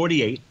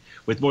 45.48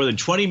 with more than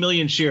 20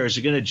 million shares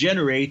are going to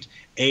generate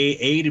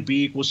A to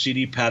B equals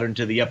CD pattern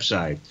to the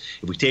upside.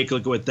 If we take a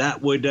look at what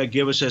that would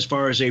give us as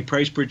far as a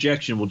price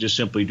projection, we'll just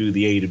simply do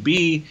the A to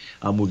B.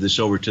 I'll move this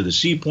over to the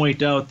C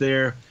point out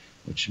there,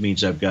 which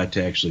means I've got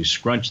to actually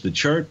scrunch the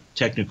chart,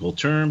 technical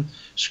term,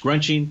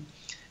 scrunching.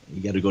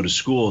 You got to go to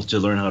school to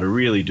learn how to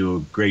really do a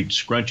great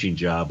scrunching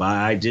job.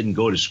 I didn't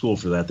go to school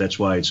for that. That's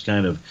why it's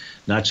kind of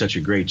not such a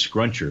great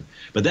scruncher.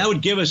 But that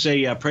would give us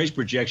a price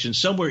projection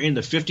somewhere in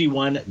the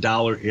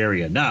 $51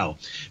 area. Now,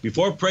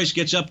 before price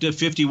gets up to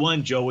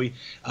 51, Joey,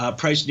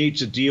 price needs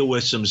to deal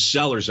with some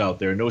sellers out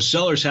there. And those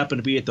sellers happen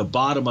to be at the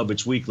bottom of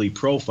its weekly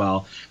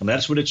profile, and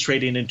that's what it's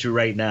trading into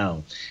right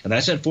now. And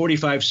that's at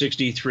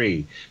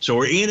 45.63. So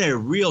we're in a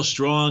real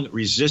strong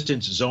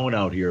resistance zone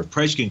out here. If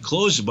price can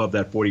close above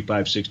that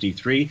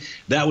 45.63,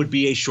 that would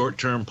be a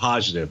short-term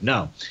positive.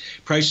 Now,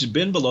 price has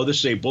been below. This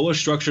is a bullish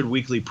structured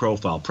weekly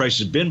profile. Price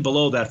has been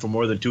below that for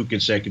more than 2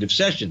 consecutive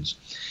sessions.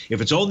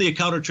 If it's only a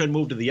counter trend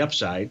move to the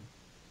upside,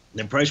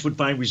 then price would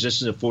find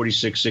resistance at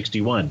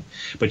 46.61.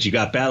 But you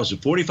got battles at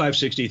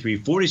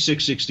 45.63,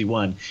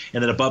 46.61,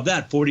 and then above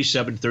that,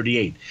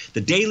 47.38. The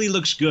daily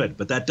looks good,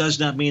 but that does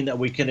not mean that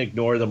we can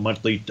ignore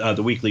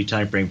the weekly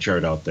time frame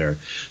chart out there.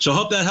 So I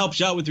hope that helps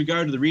you out with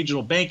regard to the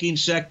regional banking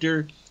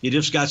sector. You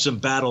just got some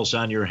battles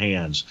on your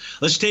hands.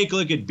 Let's take a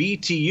look at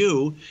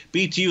BTU.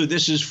 BTU,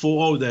 this is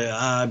for the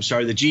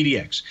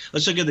GDX.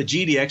 Let's look at the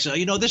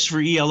GDX. This is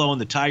for ELO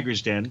and the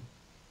Tiger's Den.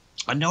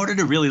 In order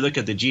to really look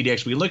at the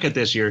GDX, we look at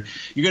this here,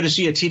 you're going to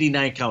see a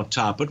TD9 count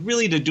top. But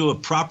really, to do a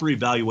proper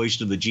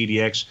evaluation of the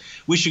GDX,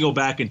 we should go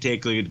back and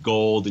take a look at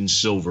gold and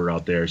silver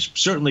out there.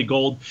 Certainly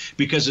gold,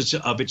 because it's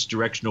of its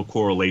directional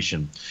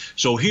correlation.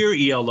 So here,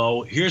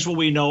 ELO, here's what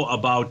we know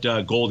about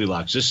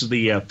Goldilocks. This is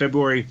the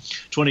February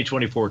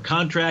 2024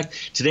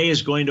 contract. Today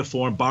is going to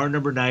form bar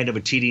number 9 of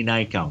a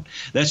TD9 count.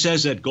 That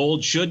says that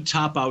gold should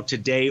top out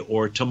today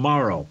or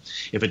tomorrow.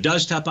 If it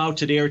does top out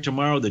today or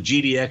tomorrow, the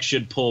GDX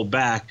should pull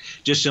back,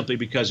 just simply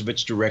because of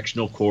its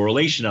directional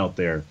correlation out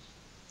there.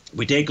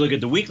 We take a look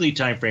at the weekly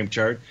time frame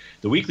chart.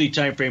 The weekly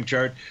time frame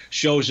chart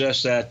shows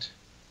us that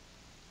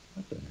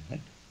what the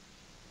heck?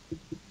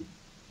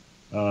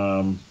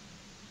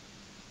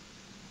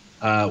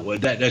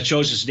 That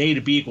shows us an A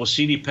to B equals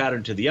CD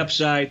pattern to the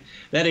upside.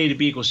 That A to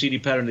B equals CD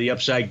pattern to the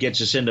upside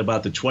gets us into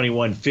about the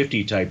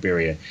 2150 type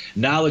area.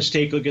 Now let's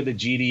take a look at the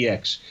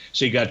GDX.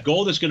 So you got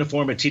gold that's going to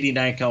form a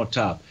TD9 count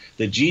top.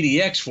 The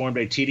GDX formed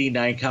a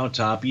TD9 count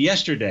top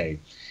yesterday.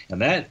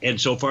 And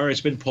so far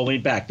it's been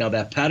pulling back. Now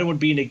that pattern would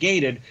be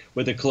negated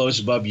with a close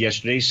above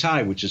yesterday's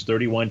high, which is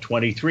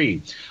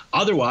 31.23.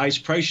 Otherwise,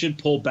 price should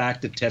pull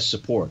back to test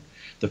support.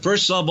 The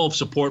first level of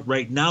support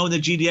right now in the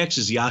GDX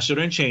is the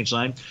oscillator and change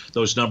line.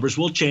 Those numbers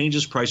will change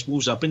as price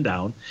moves up and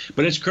down,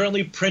 but it's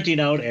currently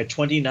printing out at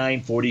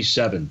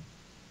 29.47.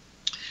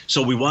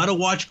 So we want to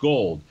watch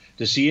gold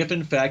to see if,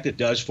 in fact, it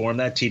does form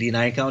that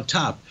TD9 count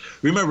top.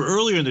 Remember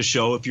earlier in the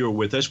show, if you were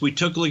with us, we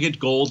took a look at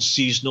gold's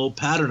seasonal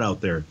pattern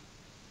out there.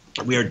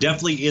 We are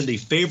definitely in the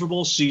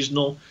favorable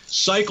seasonal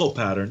cycle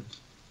pattern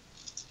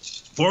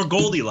for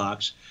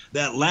Goldilocks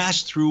that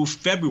lasts through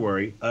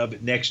February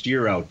of next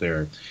year out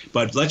there.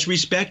 But let's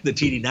respect the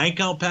TD9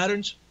 count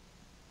patterns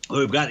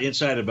we've got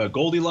inside of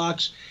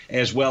Goldilocks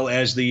as well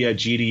as the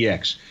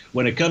GDX.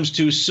 When it comes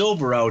to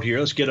silver out here,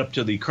 let's get up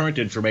to the current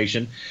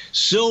information.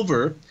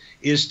 Silver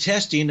is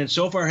testing and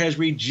so far has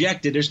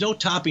rejected. There's no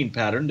topping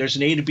pattern. There's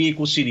an A to B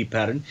equals CD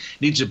pattern.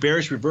 Needs a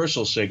bearish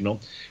reversal signal.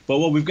 But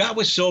what we've got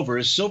with silver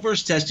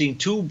is testing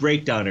two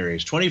breakdown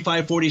areas,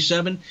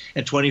 25.47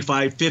 and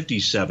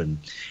 25.57.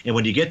 And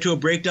when you get to a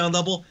breakdown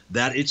level,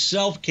 that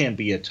itself can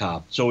be a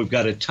top. So we've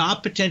got a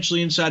top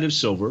potentially inside of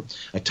silver,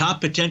 a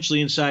top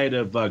potentially inside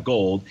of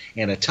gold,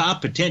 and a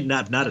top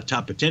not a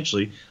top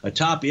potentially, a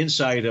top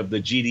inside of the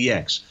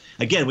GDX.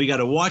 Again, we got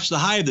to watch the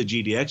high of the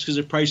GDX because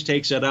if price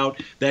takes that out,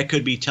 that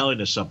could be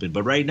telling us something.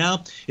 But right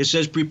now, it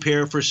says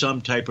prepare for some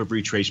type of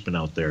retracement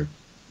out there.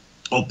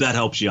 Hope that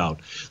helps you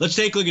out. Let's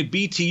take a look at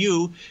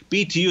BTU.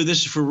 BTU, this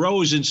is for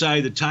Rhodes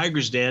inside the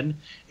Tiger's Den.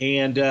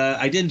 And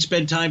I didn't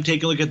spend time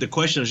taking a look at the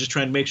question. I was just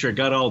trying to make sure I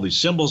got all these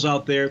symbols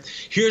out there.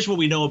 Here's what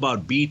we know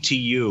about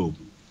BTU.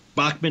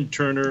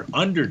 Bachman-Turner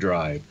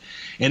underdrive.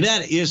 And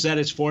that is that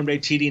it's formed a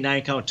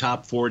TD9 count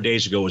top 4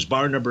 days ago. It was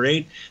bar number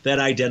 8 that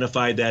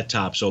identified that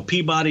top. So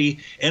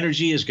Peabody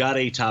Energy has got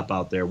a top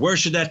out there. Where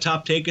should that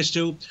top take us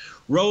to?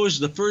 Rose,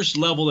 the first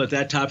level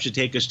that top should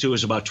take us to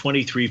is about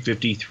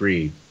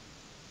 23.53.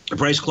 The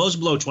price closed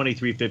below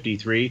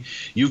 23.53.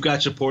 You've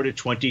got support at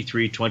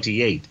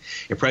 23.28.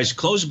 If price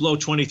closed below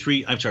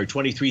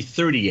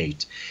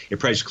 23.38. If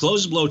price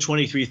closes below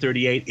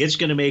 23.38, it's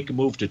going to make a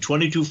move to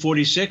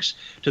 22.46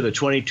 to the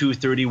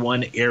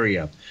 22.31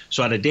 area.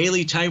 So on a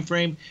daily time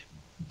frame,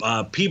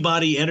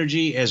 Peabody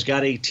Energy has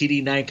got a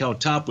TD9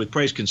 count top with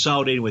price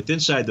consolidating with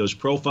inside those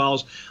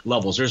profiles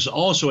levels. There's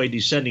also a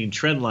descending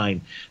trend line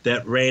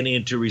that ran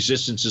into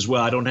resistance as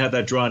well. I don't have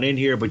that drawn in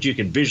here, but you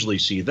can visually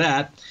see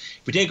that.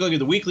 If we take a look at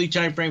the weekly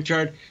time frame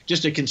chart,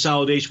 just a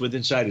consolidation with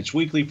inside its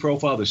weekly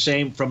profile, the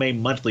same from a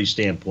monthly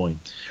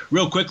standpoint.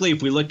 Real quickly,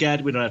 if we look at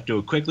it, we don't have to do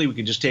it quickly. We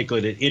can just take a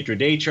look at an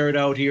intraday chart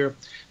out here.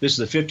 This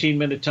is the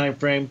 15-minute time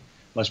frame.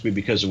 Must be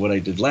because of what I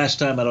did last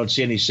time. I don't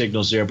see any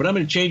signals there. But I'm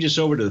going to change this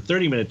over to the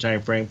 30-minute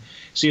time frame,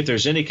 see if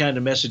there's any kind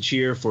of message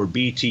here for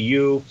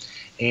BTU.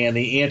 And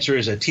the answer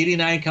is a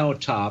TD9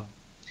 count top.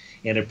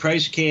 And if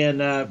price can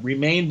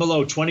remain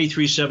below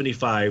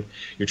 23.75,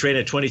 you're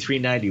trading at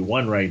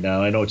 23.91 right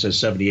now. I know it says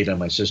 78 on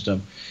my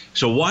system.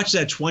 So watch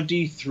that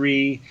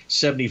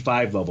 23.75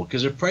 level,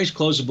 because if price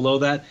closes below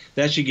that,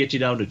 that should get you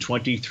down to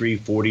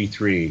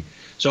 23.43.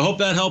 So I hope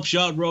that helps you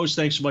out, Rose.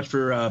 Thanks so much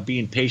for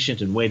being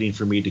patient and waiting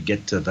for me to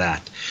get to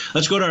that.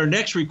 Let's go to our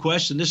next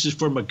request, and this is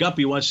for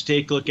McGuppy, who wants to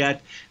take a look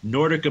at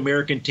Nordic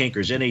American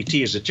Tankers. NAT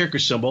is a ticker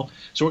symbol.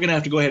 So we're going to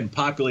have to go ahead and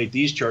populate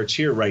these charts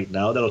here right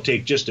now. That'll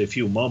take just a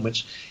few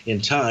moments in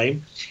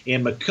time.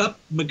 And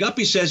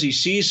McGuppy says he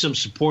sees some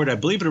support, I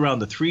believe, at around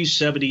the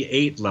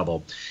 378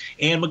 level.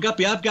 And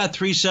McGuppy, I've got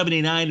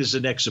 379 as the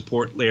next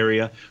support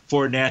area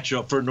for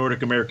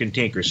Nordic American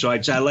Tankers. So I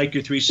like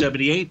your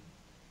 378.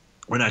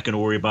 We're not going to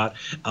worry about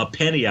a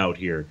penny out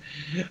here.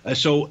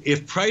 So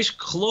if price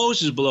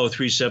closes below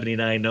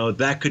 379, no,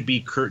 that could be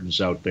curtains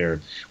out there.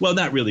 Well,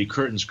 not really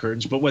curtains,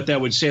 but what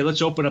that would say,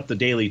 let's open up the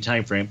daily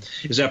time frame,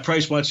 is that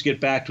price wants to get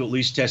back to at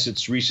least test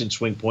its recent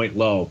swing point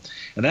low.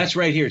 And that's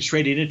right here. It's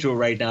trading into it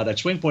right now. That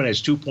swing point has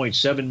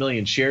 2.7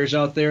 million shares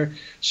out there.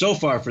 So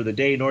far for the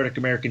day, Nordic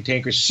American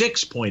Tankers,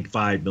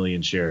 6.5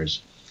 million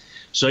shares.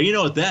 So you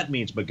know what that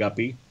means,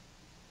 McGuppy.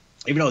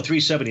 Even though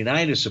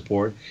 379 is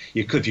support,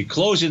 if you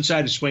close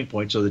inside the swing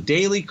point, so the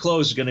daily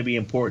close is going to be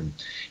important.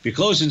 If you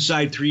close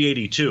inside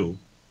 382,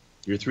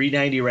 you're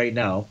 390 right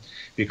now.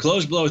 If you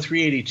close below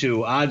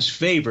 382, odds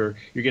favor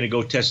you're going to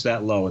go test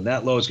that low, and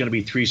that low is going to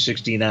be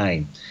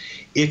 369.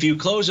 If you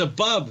close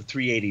above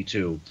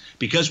 382,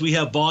 because we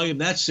have volume,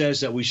 that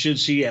says that we should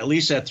see at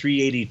least that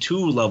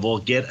 382 level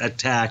get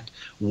attacked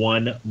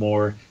one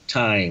more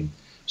time.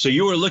 So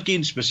you were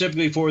looking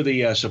specifically for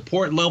the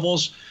support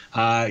levels.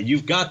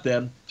 You've got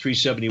them,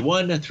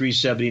 371,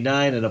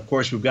 379, and of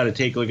course we've got to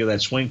take a look at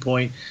that swing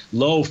point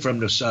low from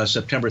the,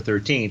 September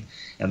 13th,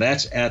 and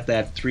that's at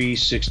that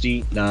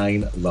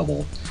 369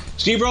 level.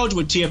 Steve Rhodes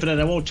with TFNN.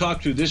 I won't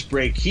talk through this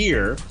break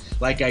here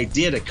like I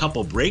did a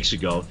couple breaks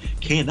ago.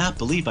 Cannot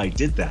believe I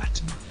did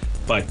that.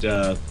 But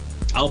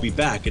I'll be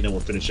back, and then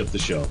we'll finish up the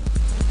show.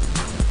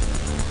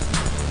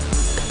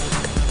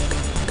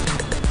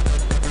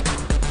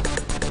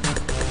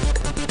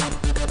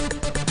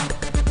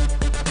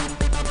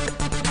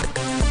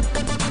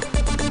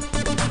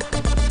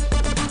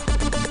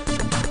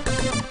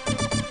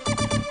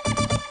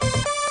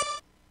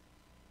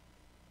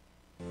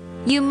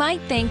 You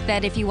might think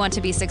that if you want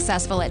to be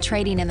successful at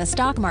trading in the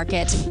stock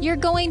market, you're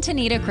going to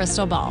need a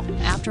crystal ball.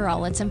 After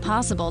all, it's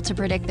impossible to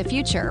predict the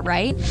future,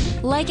 right?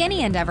 Like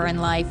any endeavor in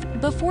life,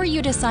 before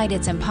you decide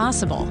it's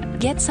impossible,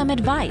 get some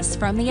advice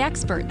from the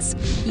experts.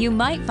 You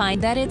might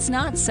find that it's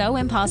not so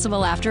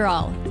impossible after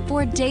all.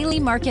 For daily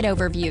market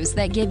overviews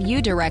that give you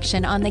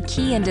direction on the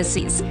key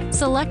indices,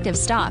 selective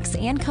stocks,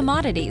 and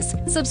commodities,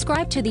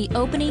 subscribe to the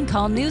Opening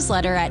Call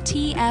newsletter at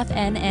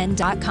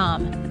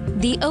TFNN.com.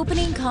 The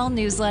Opening Call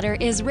newsletter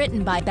is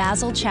written by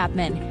Basil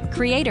Chapman,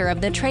 creator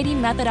of the trading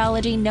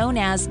methodology known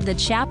as the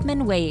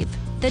Chapman Wave.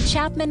 The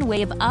Chapman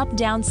Wave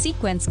up-down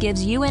sequence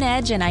gives you an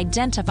edge in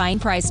identifying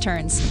price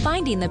turns,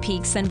 finding the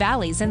peaks and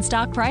valleys in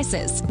stock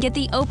prices. Get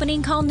the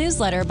Opening Call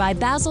newsletter by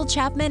Basil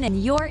Chapman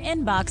in your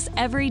inbox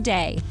every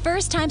day.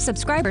 First-time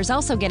subscribers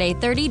also get a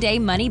 30-day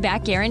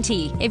money-back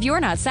guarantee. If you're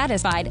not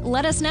satisfied,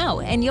 let us know,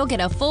 and you'll get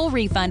a full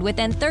refund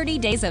within 30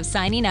 days of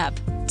signing up.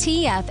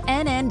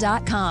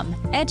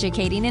 TFNN.com,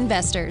 educating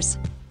investors.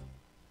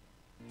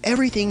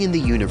 Everything in the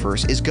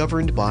universe is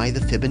governed by the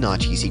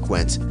Fibonacci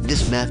sequence.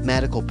 This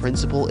mathematical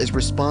principle is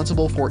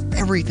responsible for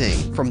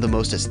everything from the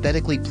most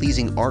aesthetically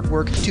pleasing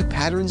artwork to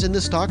patterns in the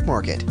stock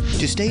market.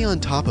 To stay on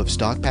top of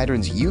stock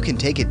patterns you can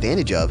take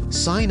advantage of,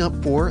 sign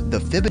up for the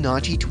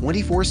Fibonacci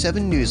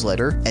 24/7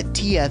 newsletter at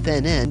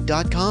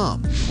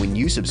TFNN.com. When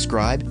you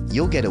subscribe,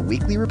 you'll get a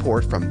weekly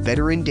report from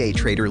veteran day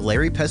trader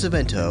Larry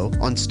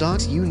Pesavento on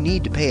stocks you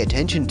need to pay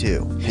attention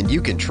to. And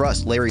you can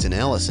trust Larry's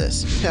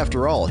analysis.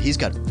 After all, he's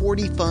got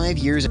 45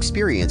 years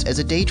experience as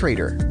a day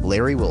trader.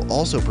 Larry will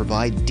also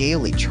provide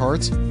daily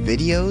charts,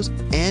 videos,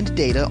 and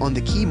data on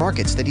the key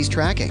markets that he's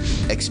tracking.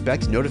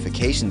 Expect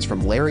notifications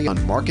from Larry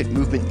on market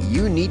movement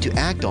you need to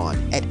act on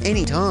at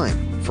any time.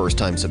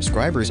 First-time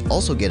subscribers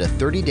also get a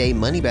 30-day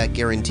money-back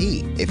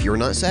guarantee. If you're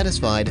not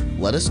satisfied,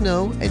 let us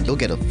know and you'll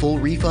get a full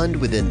refund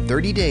within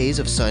 30 days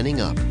of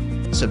signing up.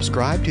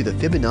 Subscribe to the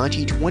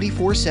Fibonacci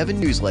 24/7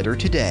 newsletter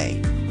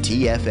today.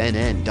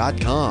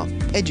 TFNN.com,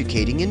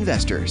 educating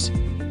investors.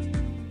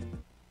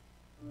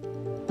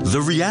 The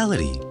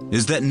reality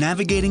is that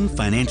navigating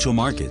financial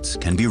markets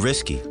can be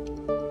risky.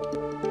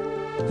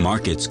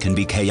 Markets can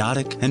be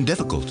chaotic and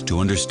difficult to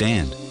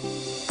understand.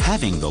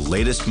 Having the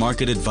latest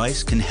market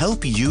advice can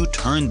help you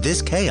turn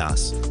this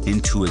chaos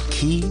into a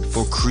key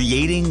for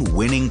creating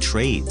winning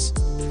trades.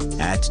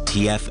 At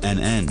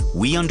TFNN,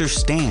 we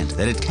understand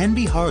that it can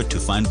be hard to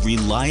find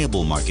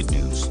reliable market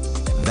news.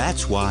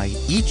 That's why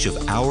each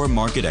of our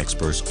market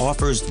experts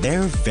offers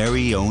their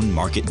very own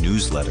market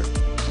newsletter.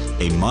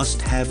 A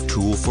must-have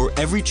tool for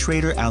every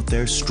trader out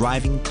there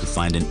striving to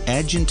find an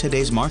edge in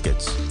today's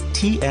markets.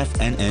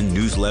 TFNN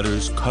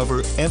newsletters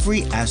cover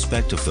every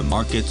aspect of the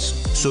markets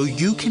so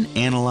you can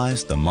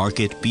analyze the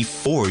market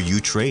before you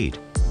trade.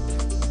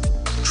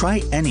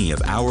 Try any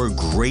of our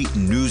great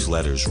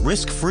newsletters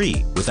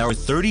risk-free with our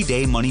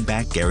 30-day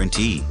money-back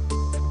guarantee.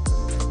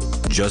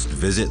 Just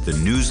visit the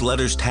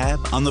Newsletters tab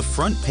on the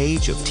front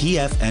page of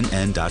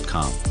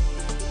TFNN.com.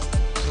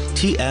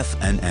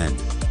 TFNN.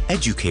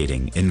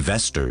 Educating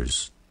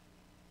investors.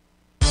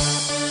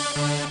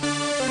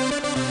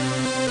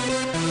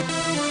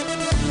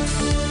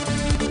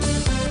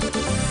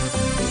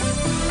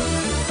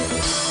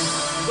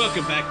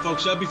 Welcome back,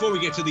 folks. Before we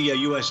get to the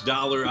U.S.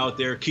 dollar out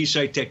there,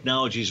 Keysight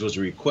Technologies was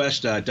a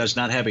request. Does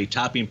not have a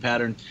topping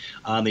pattern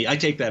on the. I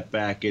take that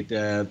back.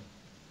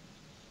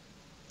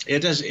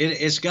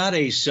 It's got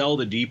a sell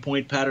the D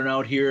point pattern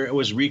out here. It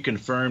was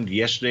reconfirmed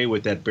yesterday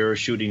with that bearish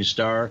shooting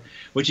star.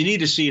 What you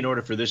need to see in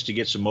order for this to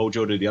get some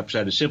mojo to the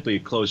upside is simply a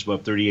close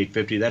above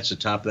 38.50. That's the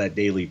top of that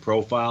daily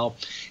profile.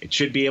 It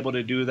should be able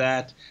to do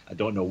that. I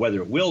don't know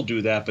whether it will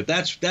do that, but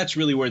that's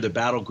really where the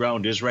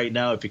battleground is right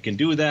now. If it can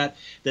do that,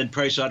 then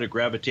price ought to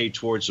gravitate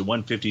towards the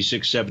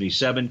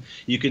 156.77.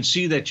 You can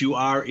see that you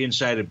are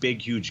inside a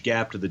big, huge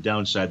gap to the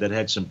downside. That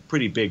had some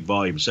pretty big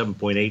volume,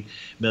 7.8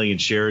 million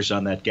shares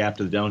on that gap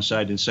to the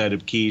downside inside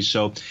of keys.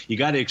 So you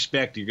got to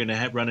expect you're going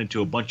to run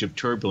into a bunch of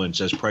turbulence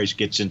as price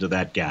gets into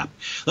that gap.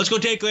 Let's go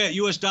take that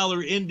U.S.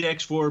 dollar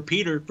index for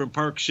Peter from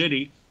Park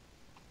City.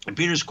 And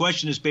Peter's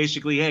question is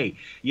basically, hey,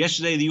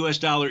 yesterday the U.S.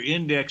 dollar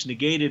index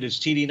negated its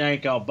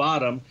TD9 count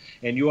bottom,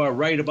 and you are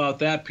right about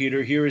that,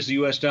 Peter. Here is the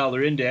U.S.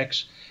 dollar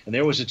index, and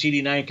there was a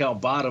TD9 count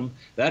bottom.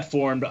 That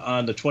formed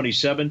on the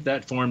 27th,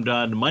 that formed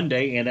on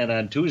Monday, and then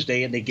on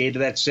Tuesday, and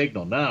negated that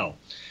signal. Now,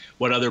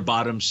 what other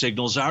bottom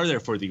signals are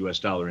there for the U.S.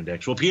 dollar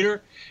index? Well,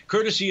 Peter,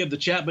 courtesy of the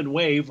Chapman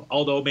wave,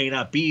 although it may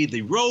not be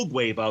the Rhodes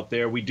wave out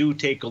there, we do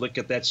take a look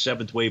at that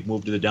seventh wave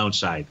move to the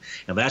downside.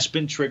 And that's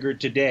been triggered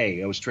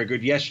today. It was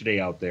triggered yesterday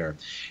out there.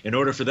 In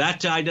order for that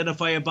to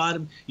identify a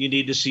bottom, you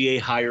need to see a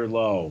higher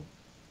low.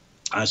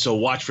 So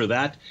watch for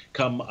that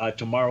come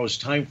tomorrow's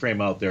time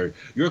frame out there.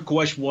 Your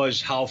question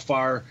was, how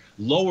far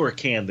lower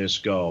can this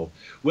go?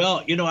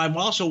 Well, I'm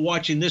also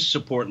watching this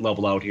support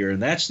level out here,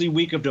 and that's the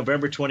week of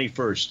November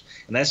 21st,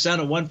 and that's down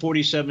at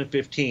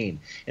 147.15.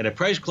 And if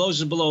price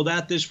closes below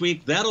that this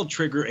week, that'll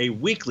trigger a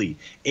weekly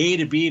A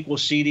to B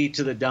equals CD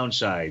to the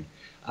downside.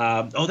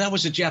 That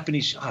was a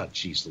Japanese. Oh,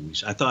 geez,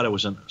 Louise. I thought it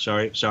was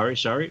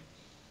sorry.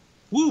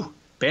 Woo,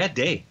 bad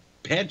day.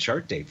 Bad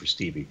chart day for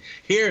Stevie.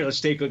 Here,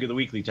 let's take a look at the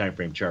weekly time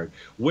frame chart.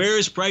 Where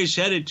is price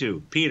headed to,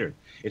 Peter?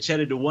 It's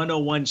headed to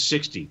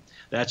 101.60.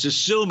 That's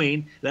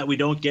assuming that we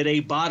don't get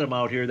a bottom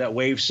out here, that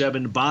wave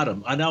 7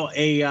 bottom. Now,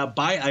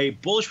 a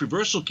bullish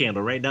reversal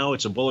candle. Right now,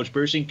 it's a bullish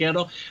piercing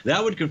candle.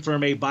 That would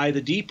confirm a buy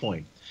the D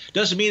point.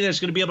 Doesn't mean that it's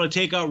going to be able to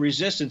take out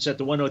resistance at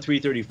the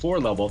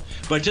 103.34 level.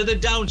 But to the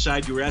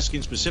downside, you were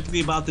asking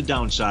specifically about the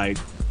downside.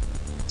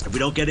 If we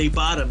don't get a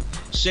bottom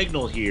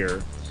signal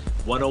here,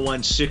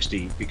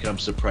 101.60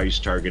 becomes the price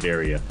target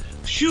area.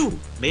 Phew,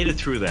 made it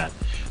through that.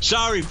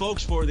 Sorry,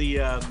 folks, for the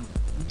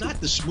not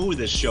the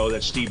smoothest show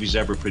that Stevie's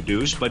ever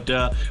produced, but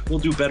we'll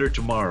do better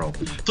tomorrow.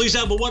 Please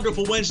have a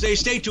wonderful Wednesday.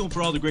 Stay tuned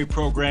for all the great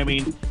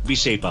programming. Be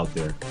safe out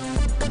there.